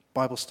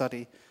Bible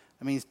study.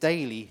 It means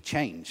daily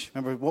change.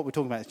 Remember, what we're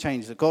talking about is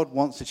change, that God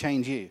wants to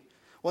change you.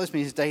 What this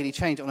means is daily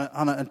change.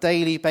 On a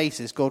daily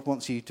basis, God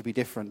wants you to be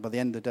different by the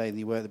end of the day than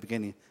you were at the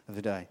beginning of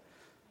the day.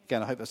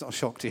 Again, I hope that's not a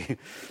shock to you.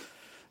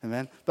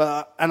 Amen.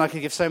 And I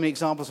could give so many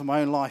examples of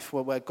my own life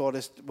where God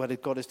has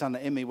done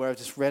that in me, where I've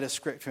just read a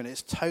scripture and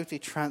it's totally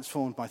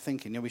transformed my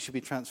thinking. We should be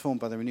transformed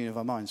by the renewing of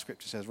our minds.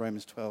 Scripture says,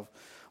 Romans 12,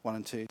 1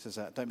 and 2 says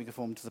that. Don't be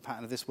conformed to the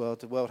pattern of this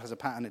world. The world has a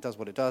pattern, it does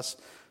what it does.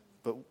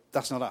 But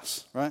that's not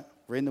us, right?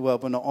 We're in the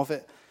world, but not of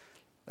it.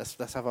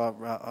 Let's have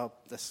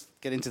let's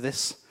get into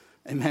this.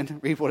 Amen.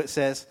 Read what it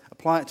says,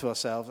 apply it to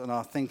ourselves, and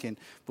our thinking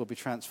will be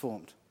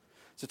transformed.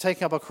 So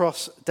taking up our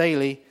cross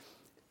daily,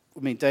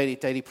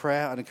 daily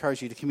prayer. I'd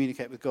encourage you to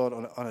communicate with God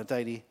on a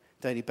daily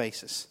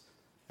basis.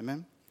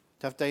 Amen.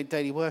 To have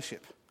daily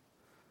worship.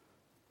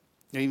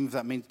 Even if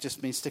that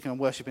means sticking on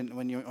worship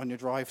when you're on your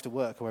drive to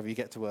work or wherever you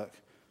get to work.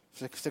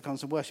 Stick on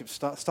some worship.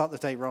 Start the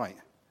day right.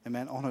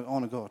 Amen.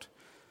 Honor God.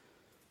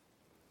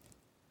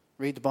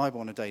 Read the Bible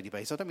on a daily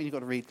basis. I don't mean you've got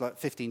to read like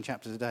 15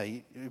 chapters a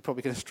day. You're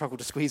probably going to struggle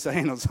to squeeze that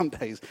in on some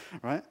days,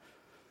 right?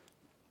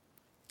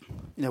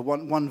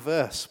 One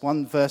verse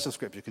of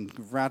Scripture can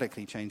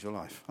radically change your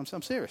life. I'm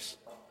serious.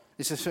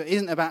 It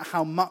isn't about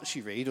how much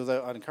you read,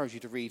 although I'd encourage you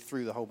to read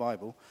through the whole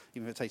Bible,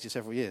 even if it takes you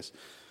several years.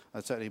 I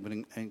certainly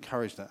would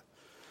encourage that.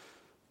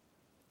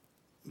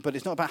 But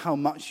it's not about how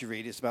much you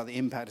read, it's about the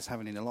impact it's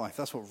having in your life.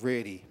 That's what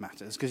really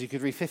matters, because you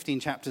could read 15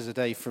 chapters a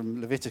day from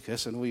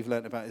Leviticus, and all you've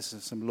learned about is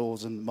some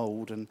laws and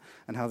mold and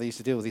how they used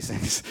to deal with these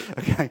things.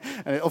 Okay,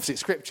 and obviously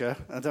it's Scripture,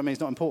 and that means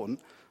it's not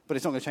important, but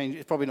it's not going to change.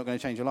 It's probably not going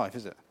to change your life,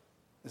 is it?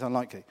 It's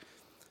unlikely.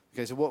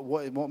 Okay, so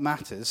what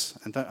matters,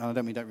 and I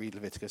don't mean don't read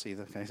Leviticus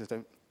either, okay, so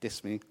don't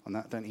diss me on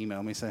that, don't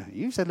email me, say,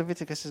 you said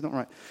Leviticus is not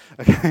right,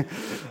 okay,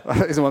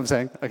 isn't what I'm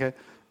saying, okay,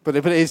 but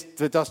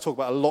it does talk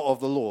about a lot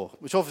of the law,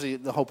 which obviously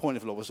the whole point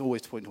of the law was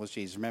always to point towards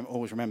Jesus.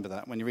 Always remember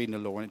that when you're reading the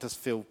law, and it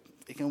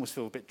can almost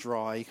feel a bit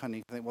dry, you kind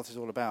of think, what's this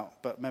all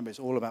about? But remember, it's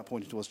all about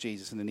pointing towards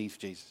Jesus and the need for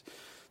Jesus.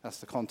 That's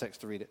the context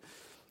to read it.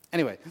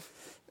 Anyway,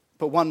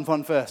 but one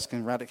verse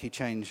can radically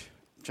change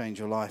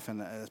your life,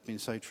 and it's been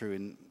so true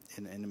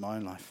in my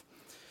own life.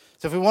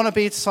 So if we want to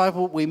be a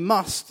disciple, we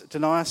must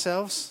deny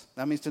ourselves.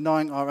 That means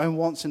denying our own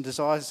wants and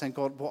desires and saying,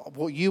 God,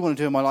 what you want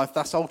to do in my life,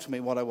 that's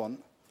ultimately what I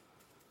want.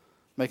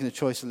 Making the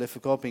choice to live for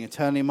God, being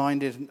eternally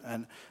minded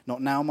and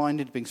not now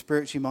minded, being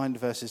spiritually minded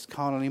versus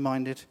carnally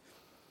minded.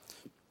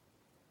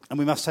 And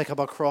we must take up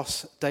our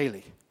cross daily.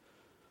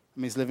 It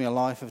means living a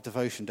life of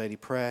devotion, daily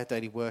prayer,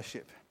 daily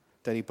worship,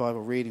 daily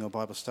Bible reading or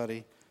Bible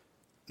study.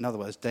 In other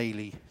words,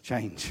 daily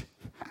change.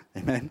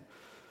 Amen.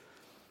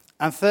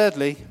 And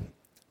thirdly,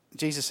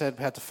 Jesus said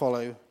we had to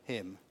follow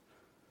him.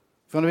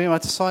 If we want to be my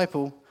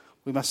disciple,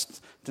 we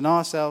must deny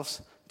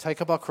ourselves,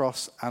 take up our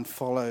cross, and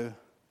follow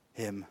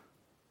him.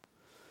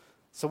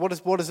 So what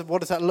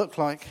does that look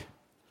like?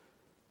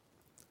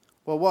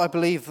 Well, what I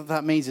believe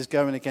that means is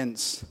going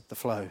against the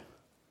flow.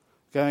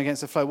 Going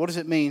against the flow. What does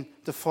it mean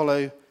to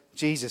follow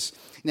Jesus?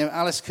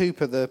 Alice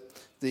Cooper,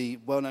 the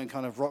well-known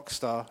kind of rock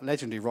star,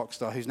 legendary rock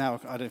star, who's now,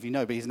 I don't know if you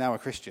know, but he's now a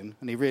Christian.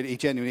 And he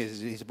genuinely is.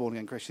 He's a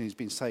born-again Christian. He's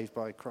been saved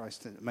by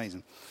Christ.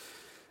 Amazing.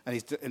 And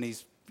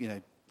he's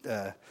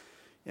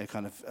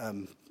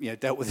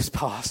dealt with his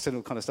past and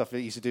all kind of stuff that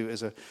he used to do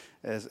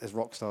as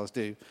rock stars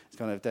do. He's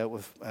kind of dealt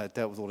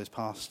with all his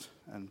past,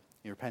 and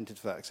he repented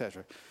for that,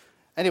 etc.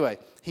 Anyway,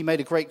 he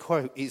made a great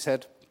quote. He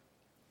said,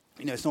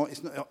 it's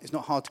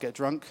not hard to get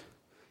drunk. He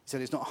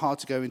said it's not hard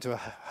to go into a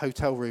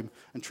hotel room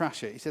and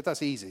trash it. He said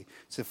that's easy. He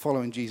said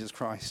following Jesus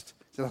Christ.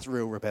 He said that's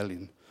real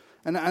rebellion,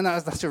 and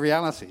that's a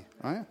reality,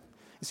 right?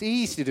 It's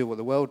easy to do what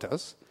the world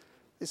does.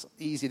 It's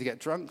easy to get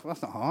drunk. Well,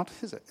 that's not hard,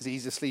 is it? It's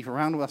easy to sleep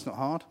around. Well, that's not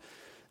hard.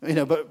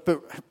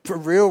 But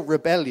real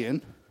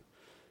rebellion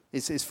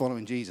is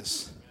following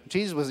Jesus.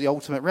 Jesus was the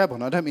ultimate rebel,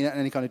 and I don't mean that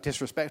in any kind of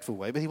disrespectful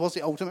way, but he was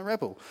the ultimate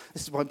rebel.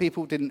 This is why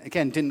people didn't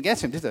get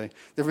him, did they?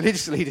 The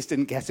religious leaders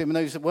didn't get him, and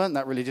those that weren't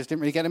that religious didn't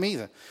really get him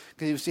either,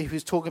 because he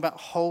was talking about a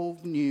whole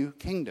new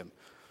kingdom,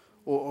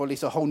 or at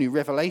least a whole new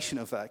revelation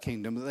of that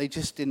kingdom that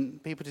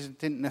people just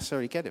didn't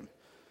necessarily get him.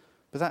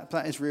 But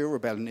that is real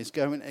rebellion. It's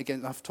going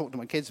against. I've talked to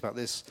my kids about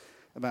this,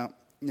 about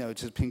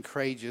just being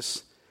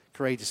courageous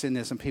in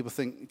this, and people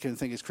can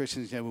think as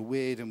Christians, we're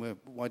weird, and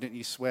why don't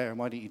you swear, and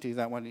why don't you do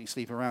that, why don't you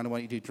sleep around, and why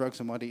don't you do drugs,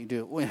 and why don't you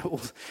do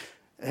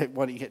it?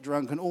 Why don't you get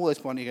drunk? And all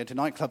those, why don't you go to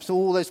nightclubs? So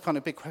all those kind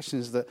of big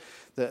questions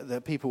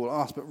that people will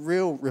ask. But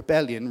real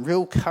rebellion,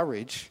 real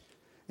courage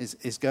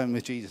is going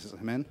with Jesus.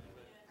 Amen?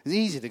 It's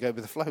easy to go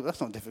with the flow. But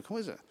that's not difficult,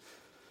 is it?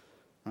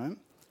 Right?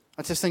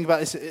 I just think about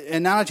this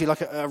analogy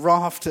like a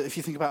raft. If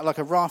you think about it like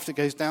a raft that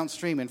goes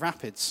downstream in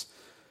rapids.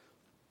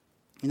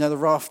 You know, the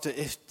raft,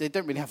 they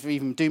don't really have to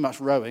even do much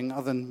rowing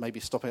other than maybe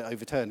stop it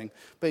overturning.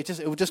 But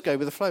it will just go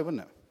with the flow,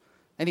 wouldn't it?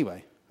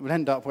 Anyway, it would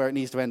end up where it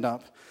needs to end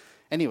up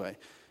anyway.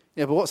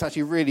 Yeah, but what's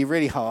actually really,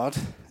 really hard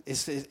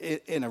is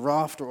in a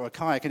raft or a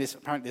kayak, and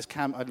apparently this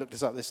can, I looked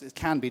this up, it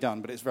can be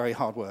done, but it's very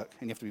hard work,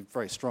 and you have to be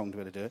very strong to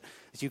be able to do it,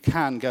 is you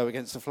can go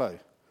against the flow.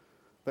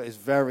 But it's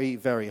very,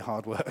 very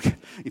hard work.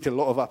 You need a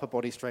lot of upper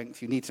body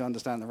strength. You need to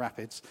understand the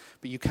rapids.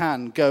 But you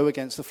can go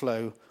against the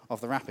flow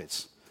of the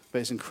rapids.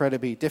 But it's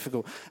incredibly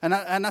difficult. And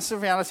that's the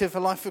reality of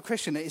a life for a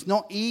Christian. It's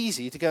not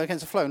easy to go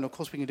against the flow. And, of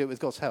course, we can do it with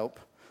God's help.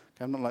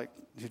 Okay, I'm not like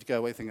you to go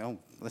away thinking, oh,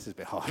 this is a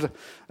bit hard.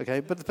 Okay,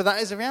 but that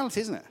is a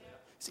reality, isn't it?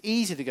 It's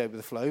easy to go with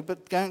the flow,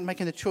 but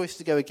making the choice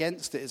to go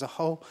against it is a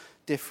whole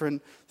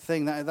different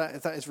thing.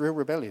 That is real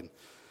rebellion.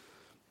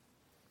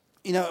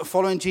 You know,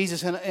 following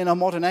Jesus in our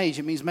modern age,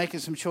 it means making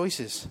some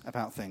choices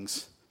about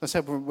things. As I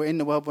said, we're in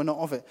the world, we're not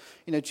of it.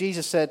 You know,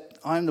 Jesus said,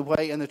 I am the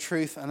way and the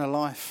truth and the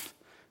life.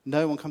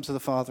 No one comes to the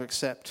Father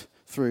except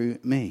through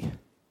me.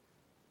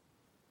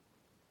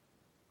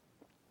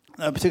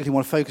 I particularly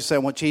want to focus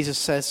on what Jesus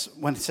says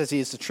when he says he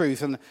is the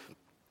truth. And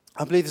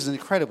I believe this is an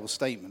incredible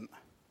statement.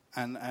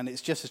 And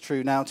it's just as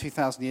true now,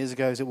 2,000 years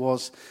ago, as it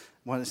was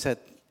when it said,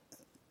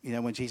 you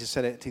know, when Jesus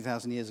said it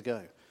 2,000 years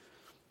ago.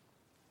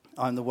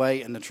 I'm the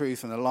way and the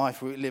truth and the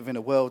life. We live in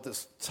a world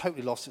that's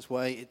totally lost its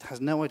way. It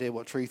has no idea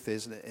what truth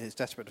is, and it's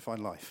desperate to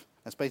find life.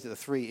 That's basically the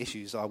three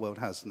issues our world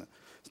has, isn't it?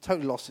 It's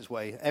totally lost its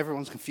way.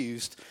 Everyone's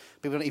confused.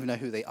 People don't even know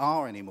who they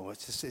are anymore.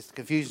 It's the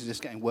confusion is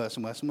just getting worse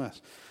and worse and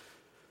worse.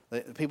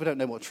 People don't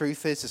know what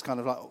truth is. It's kind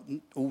of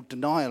like all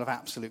denial of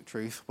absolute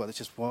truth. Well, it's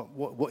just,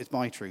 what is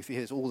my truth? You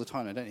hear this all the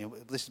time, don't you?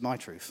 This is my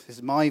truth. This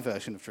is my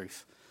version of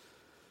truth.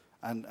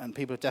 And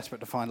people are desperate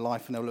to find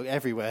life, and they'll look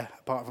everywhere,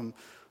 apart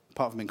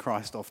from in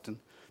Christ often,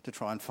 to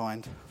try and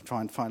find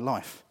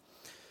life.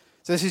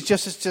 So this is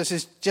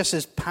just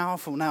as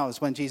powerful now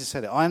as when Jesus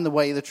said it. I am the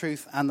way, the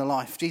truth, and the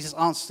life. Jesus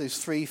answers those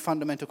three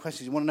fundamental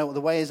questions. You want to know what the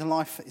way is in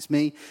life? It's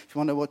me. If you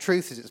want to know what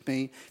truth is, it's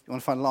me. If you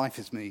want to find life,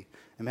 it's me.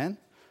 Amen?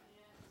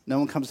 No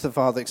one comes to the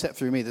Father except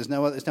through me. There's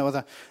no other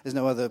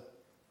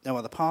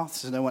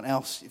paths. There's no one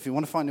else. If you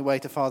want to find a way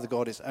to Father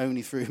God, it's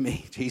only through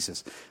me,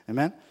 Jesus.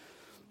 Amen?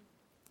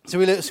 So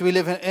we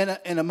live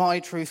in a my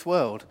truth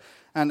world.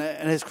 And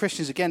as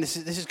Christians, again, this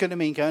is going to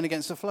mean going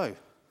against the flow.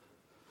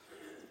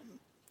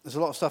 There's a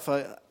lot of stuff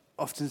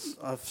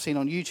I've seen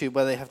on YouTube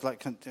where they have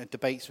like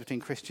debates between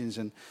Christians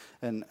and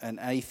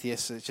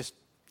atheists. It's just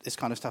this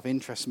kind of stuff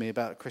interests me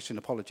about Christian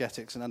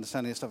apologetics and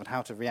understanding stuff and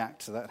how to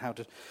react to that,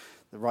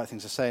 the right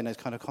things to say in those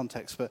kind of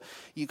contexts. But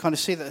you kind of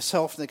see that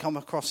so often they come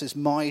across this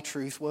my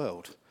truth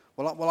world.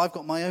 Well, I've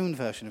got my own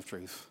version of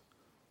truth.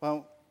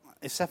 Well,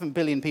 if 7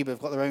 billion people have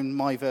got their own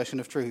my version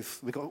of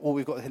truth, all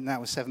we've got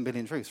now is 7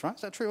 billion truths, right?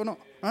 Is that true or not?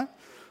 Right?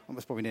 Well,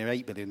 it's probably near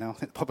 8 billion now, I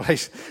think, the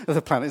population of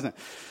the planet, isn't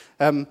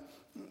it?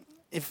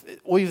 If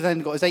all you've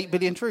then got is 8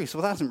 billion truths,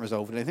 well, that hasn't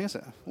resolved anything, is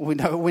it? All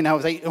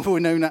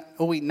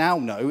we now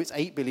know is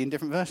 8 billion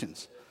different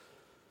versions.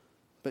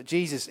 But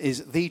Jesus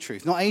is the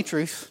truth, not a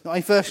truth, not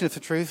a version of the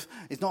truth.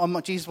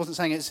 Jesus wasn't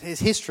saying it's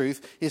his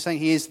truth. He was saying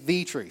he is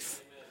the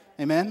truth.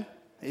 Amen?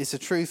 It's the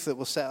truth that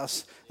will set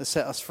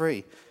us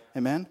free.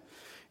 Amen?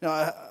 You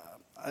know,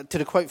 I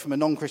did a quote from a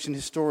non-Christian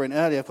historian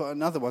earlier. I've got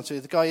another one. So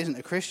the guy isn't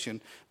a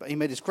Christian, but he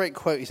made this great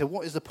quote. He said,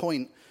 what is the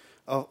point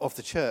of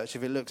the church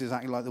if it looks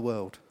exactly like the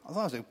world? I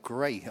thought it was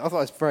great. I thought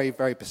it was very,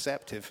 very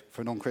perceptive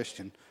for a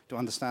non-Christian to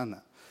understand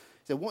that.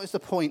 He said, what is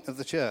the point of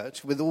the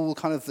church with all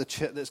kind of the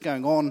church that's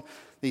going on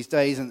these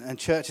days? And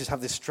churches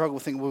have this struggle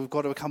thinking, well, we've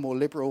got to become more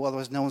liberal,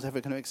 otherwise no one's ever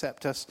going to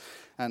accept us.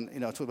 And, you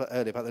know, I talked about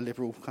earlier about the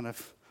liberal kind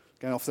of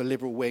going off the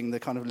liberal wing, the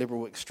kind of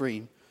liberal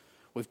extreme.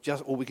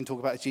 All we can talk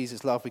about is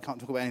Jesus' love. We can't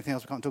talk about anything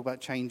else. We can't talk about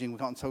changing. We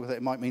can't talk about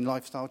it might mean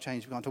lifestyle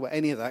change. We can't talk about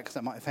any of that because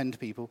that might offend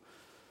people.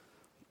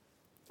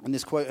 And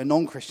this quote, a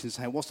non-Christian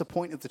saying, what's the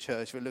point of the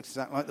church if it looks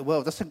exactly like the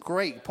world? That's a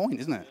great point,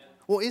 isn't it?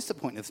 What is the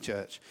point of the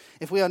church?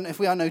 If we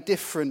are no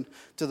different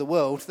to the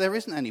world, there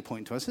isn't any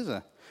point to us, is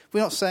there?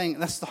 We're not saying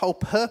that's the whole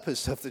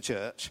purpose of the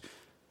church.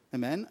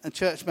 Amen? And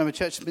church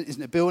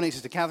isn't a building, it's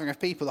just a gathering of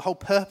people. The whole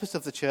purpose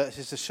of the church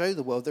is to show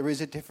the world there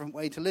is a different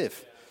way to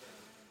live.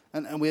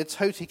 And we are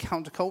totally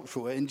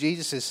countercultural. In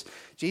Jesus'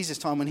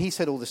 time, when he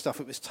said all this stuff,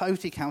 it was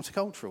totally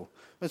countercultural.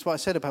 That's what I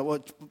said about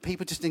what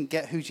people just didn't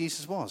get who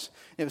Jesus was.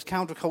 It was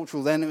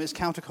countercultural then, it was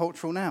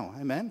countercultural now.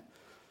 Amen?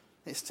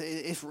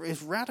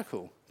 It's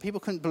radical. People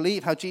couldn't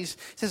believe how Jesus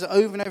says it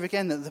over and over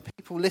again that the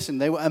people listened.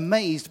 They were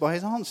amazed by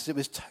his answers. It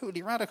was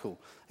totally radical.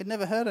 They'd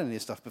never heard any of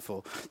this stuff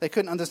before. They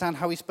couldn't understand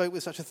how he spoke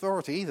with such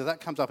authority either.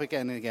 That comes up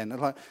again and again. They're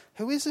like,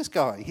 who is this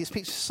guy? He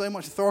speaks with so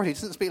much authority. He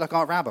doesn't speak like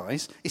our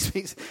rabbis. He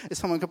speaks as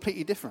someone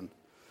completely different.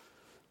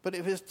 But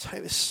it was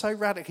so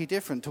radically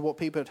different to what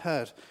people had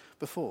heard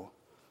before.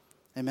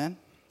 Amen?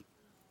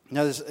 You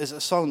know, there's a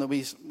song that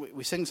we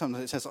sing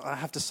sometimes. It says, "I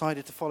have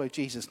decided to follow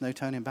Jesus, no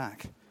turning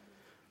back."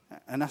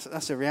 And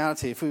that's a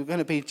reality. If we were going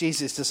to be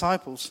Jesus'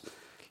 disciples,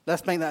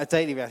 let's make that a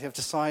daily reality. I've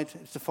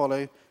decided to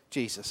follow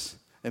Jesus.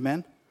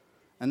 Amen?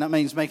 And that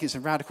means making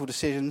some radical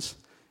decisions.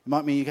 It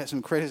might mean you get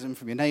some criticism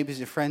from your neighbours,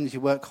 your friends,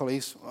 your work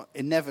colleagues.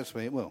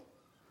 Inevitably, it will.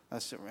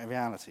 That's a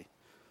reality.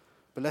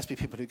 But let's be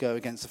people who go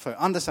against the flow.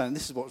 Understanding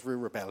this is what real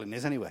rebellion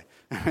is anyway.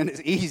 And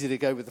it's easy to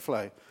go with the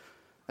flow.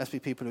 Let's be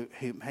people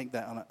who make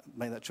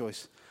that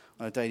choice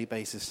on a daily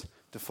basis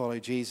to follow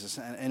Jesus.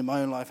 And in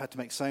my own life, I had to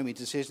make so many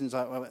decisions.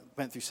 I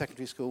went through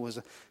secondary school.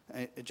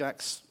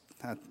 Jack's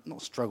had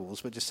not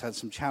struggles, but just had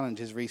some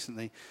challenges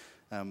recently.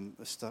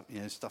 Stuff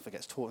that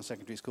gets taught in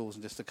secondary schools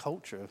and just the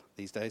culture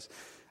these days.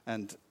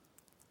 And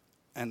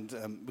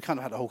we kind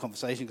of had a whole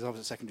conversation because I was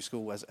at secondary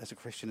school as a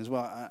Christian as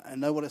well. I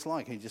know what it's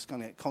like. You just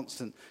kind of get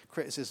constant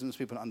criticisms,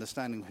 people not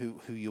understanding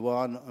who you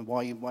are and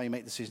why you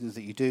make decisions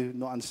that you do,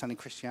 not understanding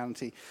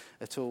Christianity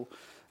at all.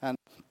 And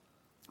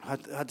I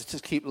had to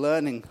just keep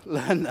learn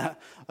that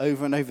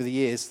over and over the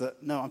years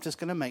that, no, I'm just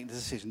going to make the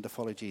decision to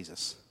follow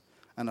Jesus.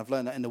 And I've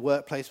learned that in the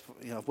workplace.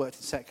 I've worked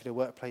in secular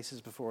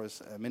workplaces before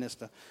as a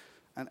minister.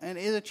 And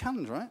it is a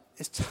challenge, right?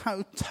 It's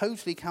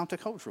totally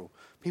countercultural.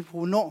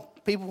 People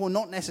will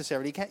not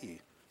necessarily get you.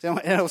 So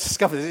I'll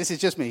discover this is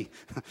just me.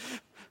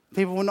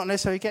 People will not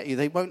necessarily get you.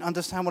 They won't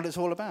understand what it's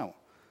all about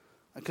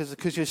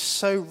because you're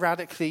so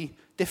radically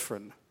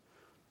different.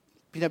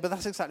 But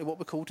that's exactly what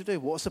we're called to do.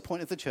 What's the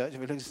point of the church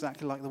if it looks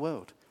exactly like the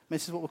world?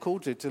 This is what we're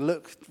called to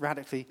look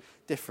radically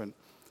different.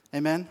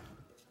 Amen?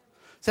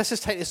 So let's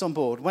just take this on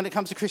board. When it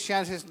comes to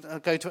Christianity, let's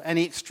not go to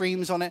any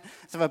extremes on it.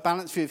 Let's have a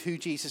balanced view of who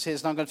Jesus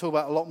is. And I'm going to talk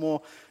about a lot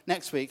more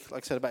next week,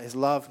 like I said, about his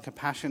love,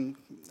 compassion,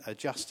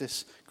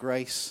 justice,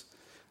 grace,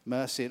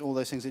 mercy, and all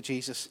those things that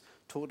Jesus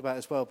talked about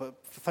as well.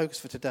 But the focus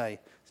for today,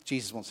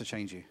 Jesus wants to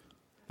change you.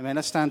 Amen.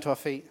 Let's stand to our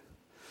feet.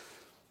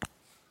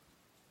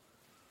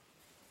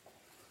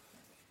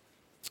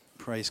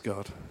 Praise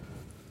God.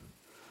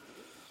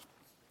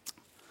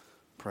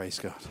 Praise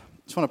God.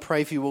 I just want to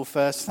pray for you all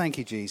first. Thank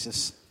you,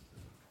 Jesus.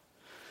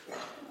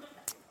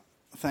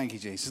 Thank you,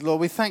 Jesus.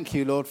 Lord, we thank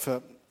you, Lord,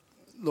 for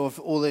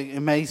all the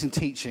amazing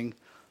teaching,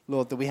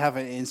 Lord, that we have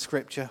in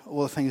Scripture,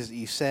 all the things that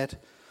you said.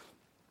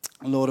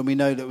 Lord, and we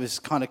know that it was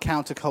kind of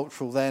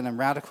countercultural then and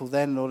radical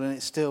then, Lord, and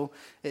it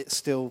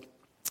still,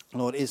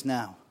 Lord, is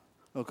now,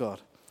 Lord God.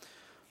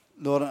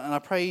 Lord, and I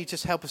pray you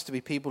just help us to be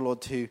people,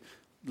 Lord, to,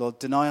 Lord,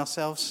 deny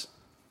ourselves.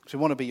 Because we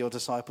want to be your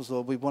disciples,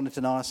 Lord. We want to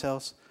deny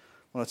ourselves.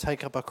 We want to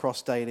take up our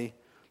cross daily.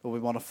 Lord, we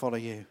want to follow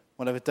you.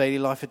 We want to have a daily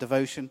life of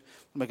devotion.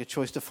 We make a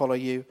choice to follow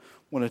you.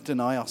 We want to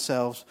deny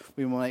ourselves.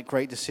 We want to make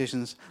great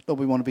decisions. Lord,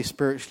 we want to be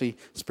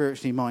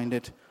spiritually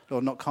minded.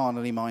 Lord, not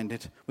carnally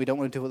minded. We don't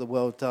want to do what the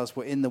world does.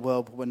 We're in the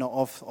world, but we're not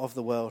of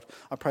the world.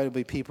 I pray there'll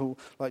be people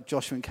like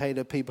Joshua and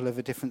Caleb, people of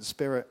a different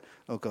spirit,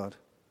 oh God.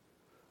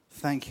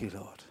 Thank you,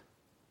 Lord.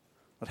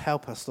 Lord,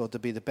 help us, Lord, to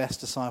be the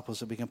best disciples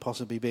that we can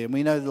possibly be. And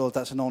we know, Lord,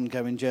 that's an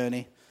ongoing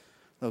journey,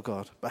 oh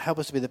God. But help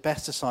us to be the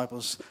best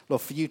disciples,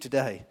 Lord, for you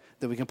today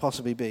that we can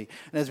possibly be.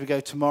 And as we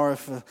go tomorrow,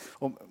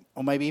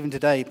 or maybe even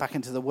today, back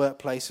into the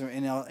workplace or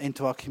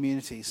into our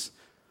communities,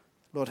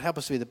 Lord, help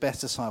us to be the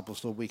best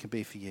disciples, Lord, we can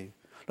be for you.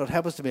 Lord,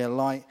 help us to be a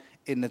light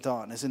in the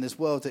darkness, in this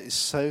world that is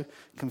so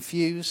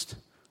confused,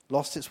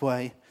 lost its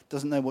way,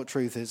 doesn't know what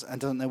truth is,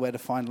 and doesn't know where to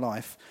find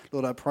life.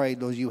 Lord, I pray,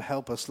 Lord, you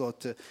help us, Lord,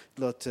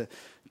 to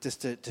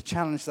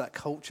challenge that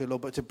culture,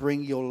 Lord, but to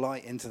bring your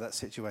light into that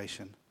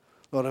situation.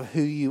 Lord, of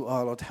who you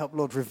are, Lord, help,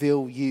 Lord,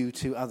 reveal you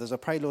to others. I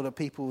pray, Lord, that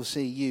people will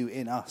see you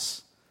in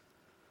us.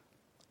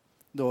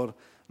 Lord,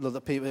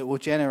 that people, it will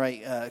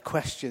generate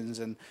questions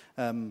and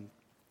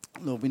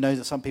Lord, we know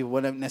that some people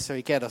won't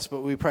necessarily get us, but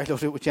we pray,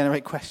 Lord, it will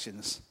generate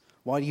questions.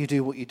 Why do you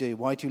do what you do?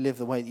 Why do you live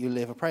the way that you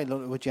live? I pray,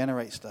 Lord, it will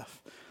generate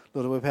stuff.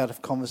 Lord, we'll be able to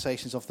have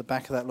conversations off the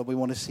back of that. Lord, we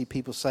want to see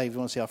people saved. We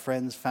want to see our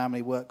friends,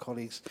 family, work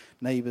colleagues,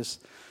 neighbours,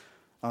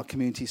 our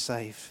community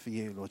saved for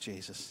you, Lord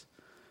Jesus.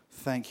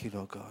 Thank you,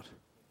 Lord God.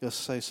 You're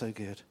so, so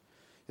good.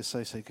 You're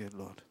so, so good,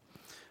 Lord.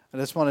 I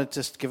just want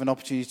to give an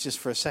opportunity just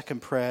for a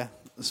second prayer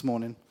this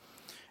morning.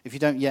 If you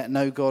don't yet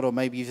know God, or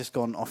maybe you've just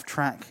gone off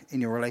track in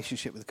your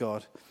relationship with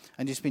God,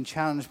 and just been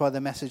challenged by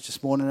the message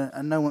this morning,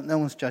 and no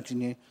one's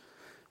judging you.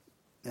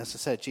 As I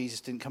said, Jesus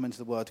didn't come into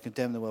the world to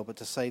condemn the world, but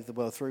to save the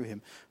world through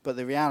him. But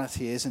the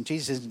reality is, and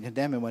Jesus isn't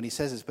condemning when he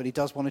says this, but he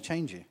does want to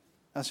change you.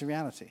 That's the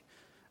reality.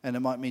 And it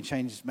might mean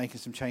making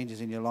some changes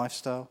in your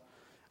lifestyle.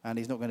 And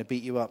he's not going to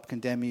beat you up,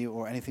 condemn you,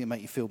 or anything to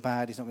make you feel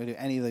bad. He's not going to do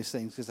any of those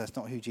things because that's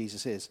not who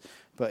Jesus is.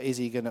 But is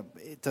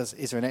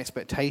there an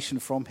expectation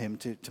from him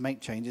to make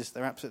changes?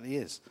 There absolutely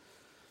is.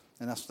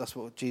 And that's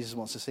what Jesus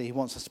wants to see. He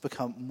wants us to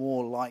become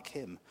more like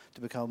him,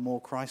 to become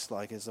more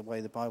Christ-like is the way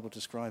the Bible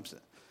describes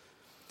it.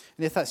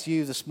 And if that's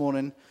you this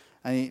morning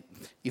and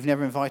you've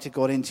never invited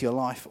God into your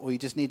life, or you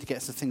just need to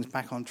get some things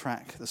back on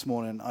track this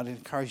morning, I'd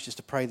encourage you just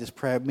to pray this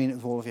prayer, mean it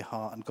with all of your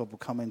heart, and God will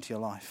come into your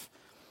life.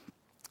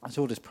 Let's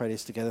all just pray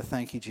this together.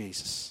 Thank you,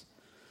 Jesus,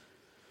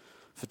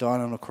 for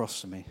dying on a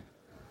cross for me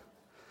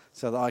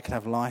so that I can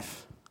have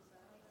life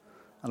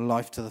and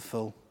life to the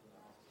full.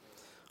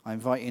 I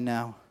invite you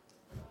now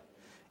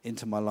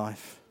into my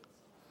life.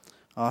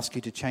 I ask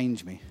you to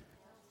change me,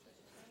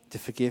 to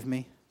forgive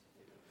me,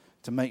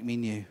 to make me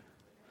new.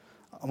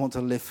 I want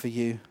to live for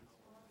you.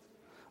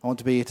 I want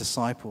to be a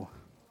disciple.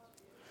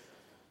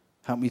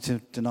 Help me to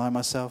deny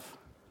myself,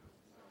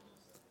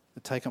 to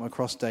take up my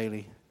cross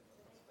daily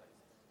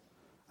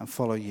and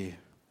follow you.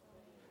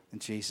 In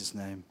Jesus'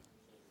 name,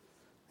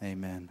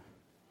 amen.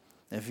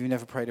 If you've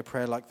never prayed a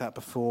prayer like that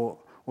before,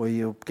 or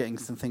you're getting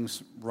some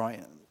things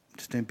right,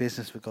 just doing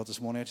business with God this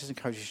morning, I just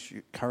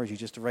encourage you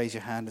just to raise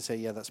your hand and say,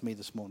 yeah, that's me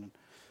this morning.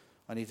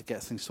 I need to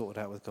get things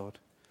sorted out with God.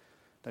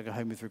 Don't go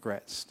home with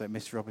regrets. Don't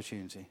miss your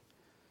opportunity.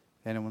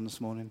 Anyone this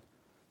morning?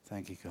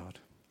 Thank you, God.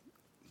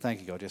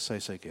 Thank you, God. You're so,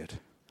 so good.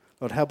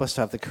 Lord, help us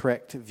to have the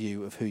correct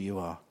view of who you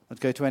are. Not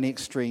go to any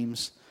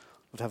extremes.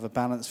 Lord, have a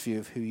balanced view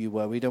of who you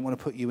were. We don't want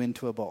to put you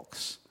into a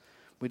box.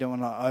 We don't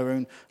want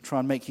to try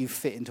and make you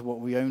fit into what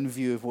we own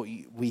view of what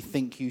we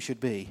think you should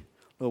be.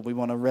 Lord, we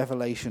want a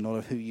revelation, Lord,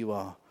 of who you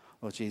are.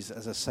 Lord Jesus,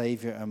 as a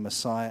Saviour and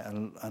Messiah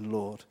and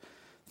Lord.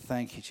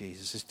 Thank you,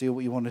 Jesus. Just do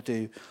what you want to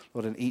do,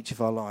 Lord, in each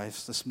of our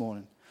lives this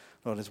morning.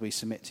 Lord, as we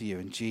submit to you.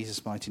 In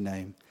Jesus' mighty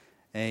name,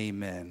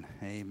 amen.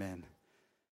 Amen.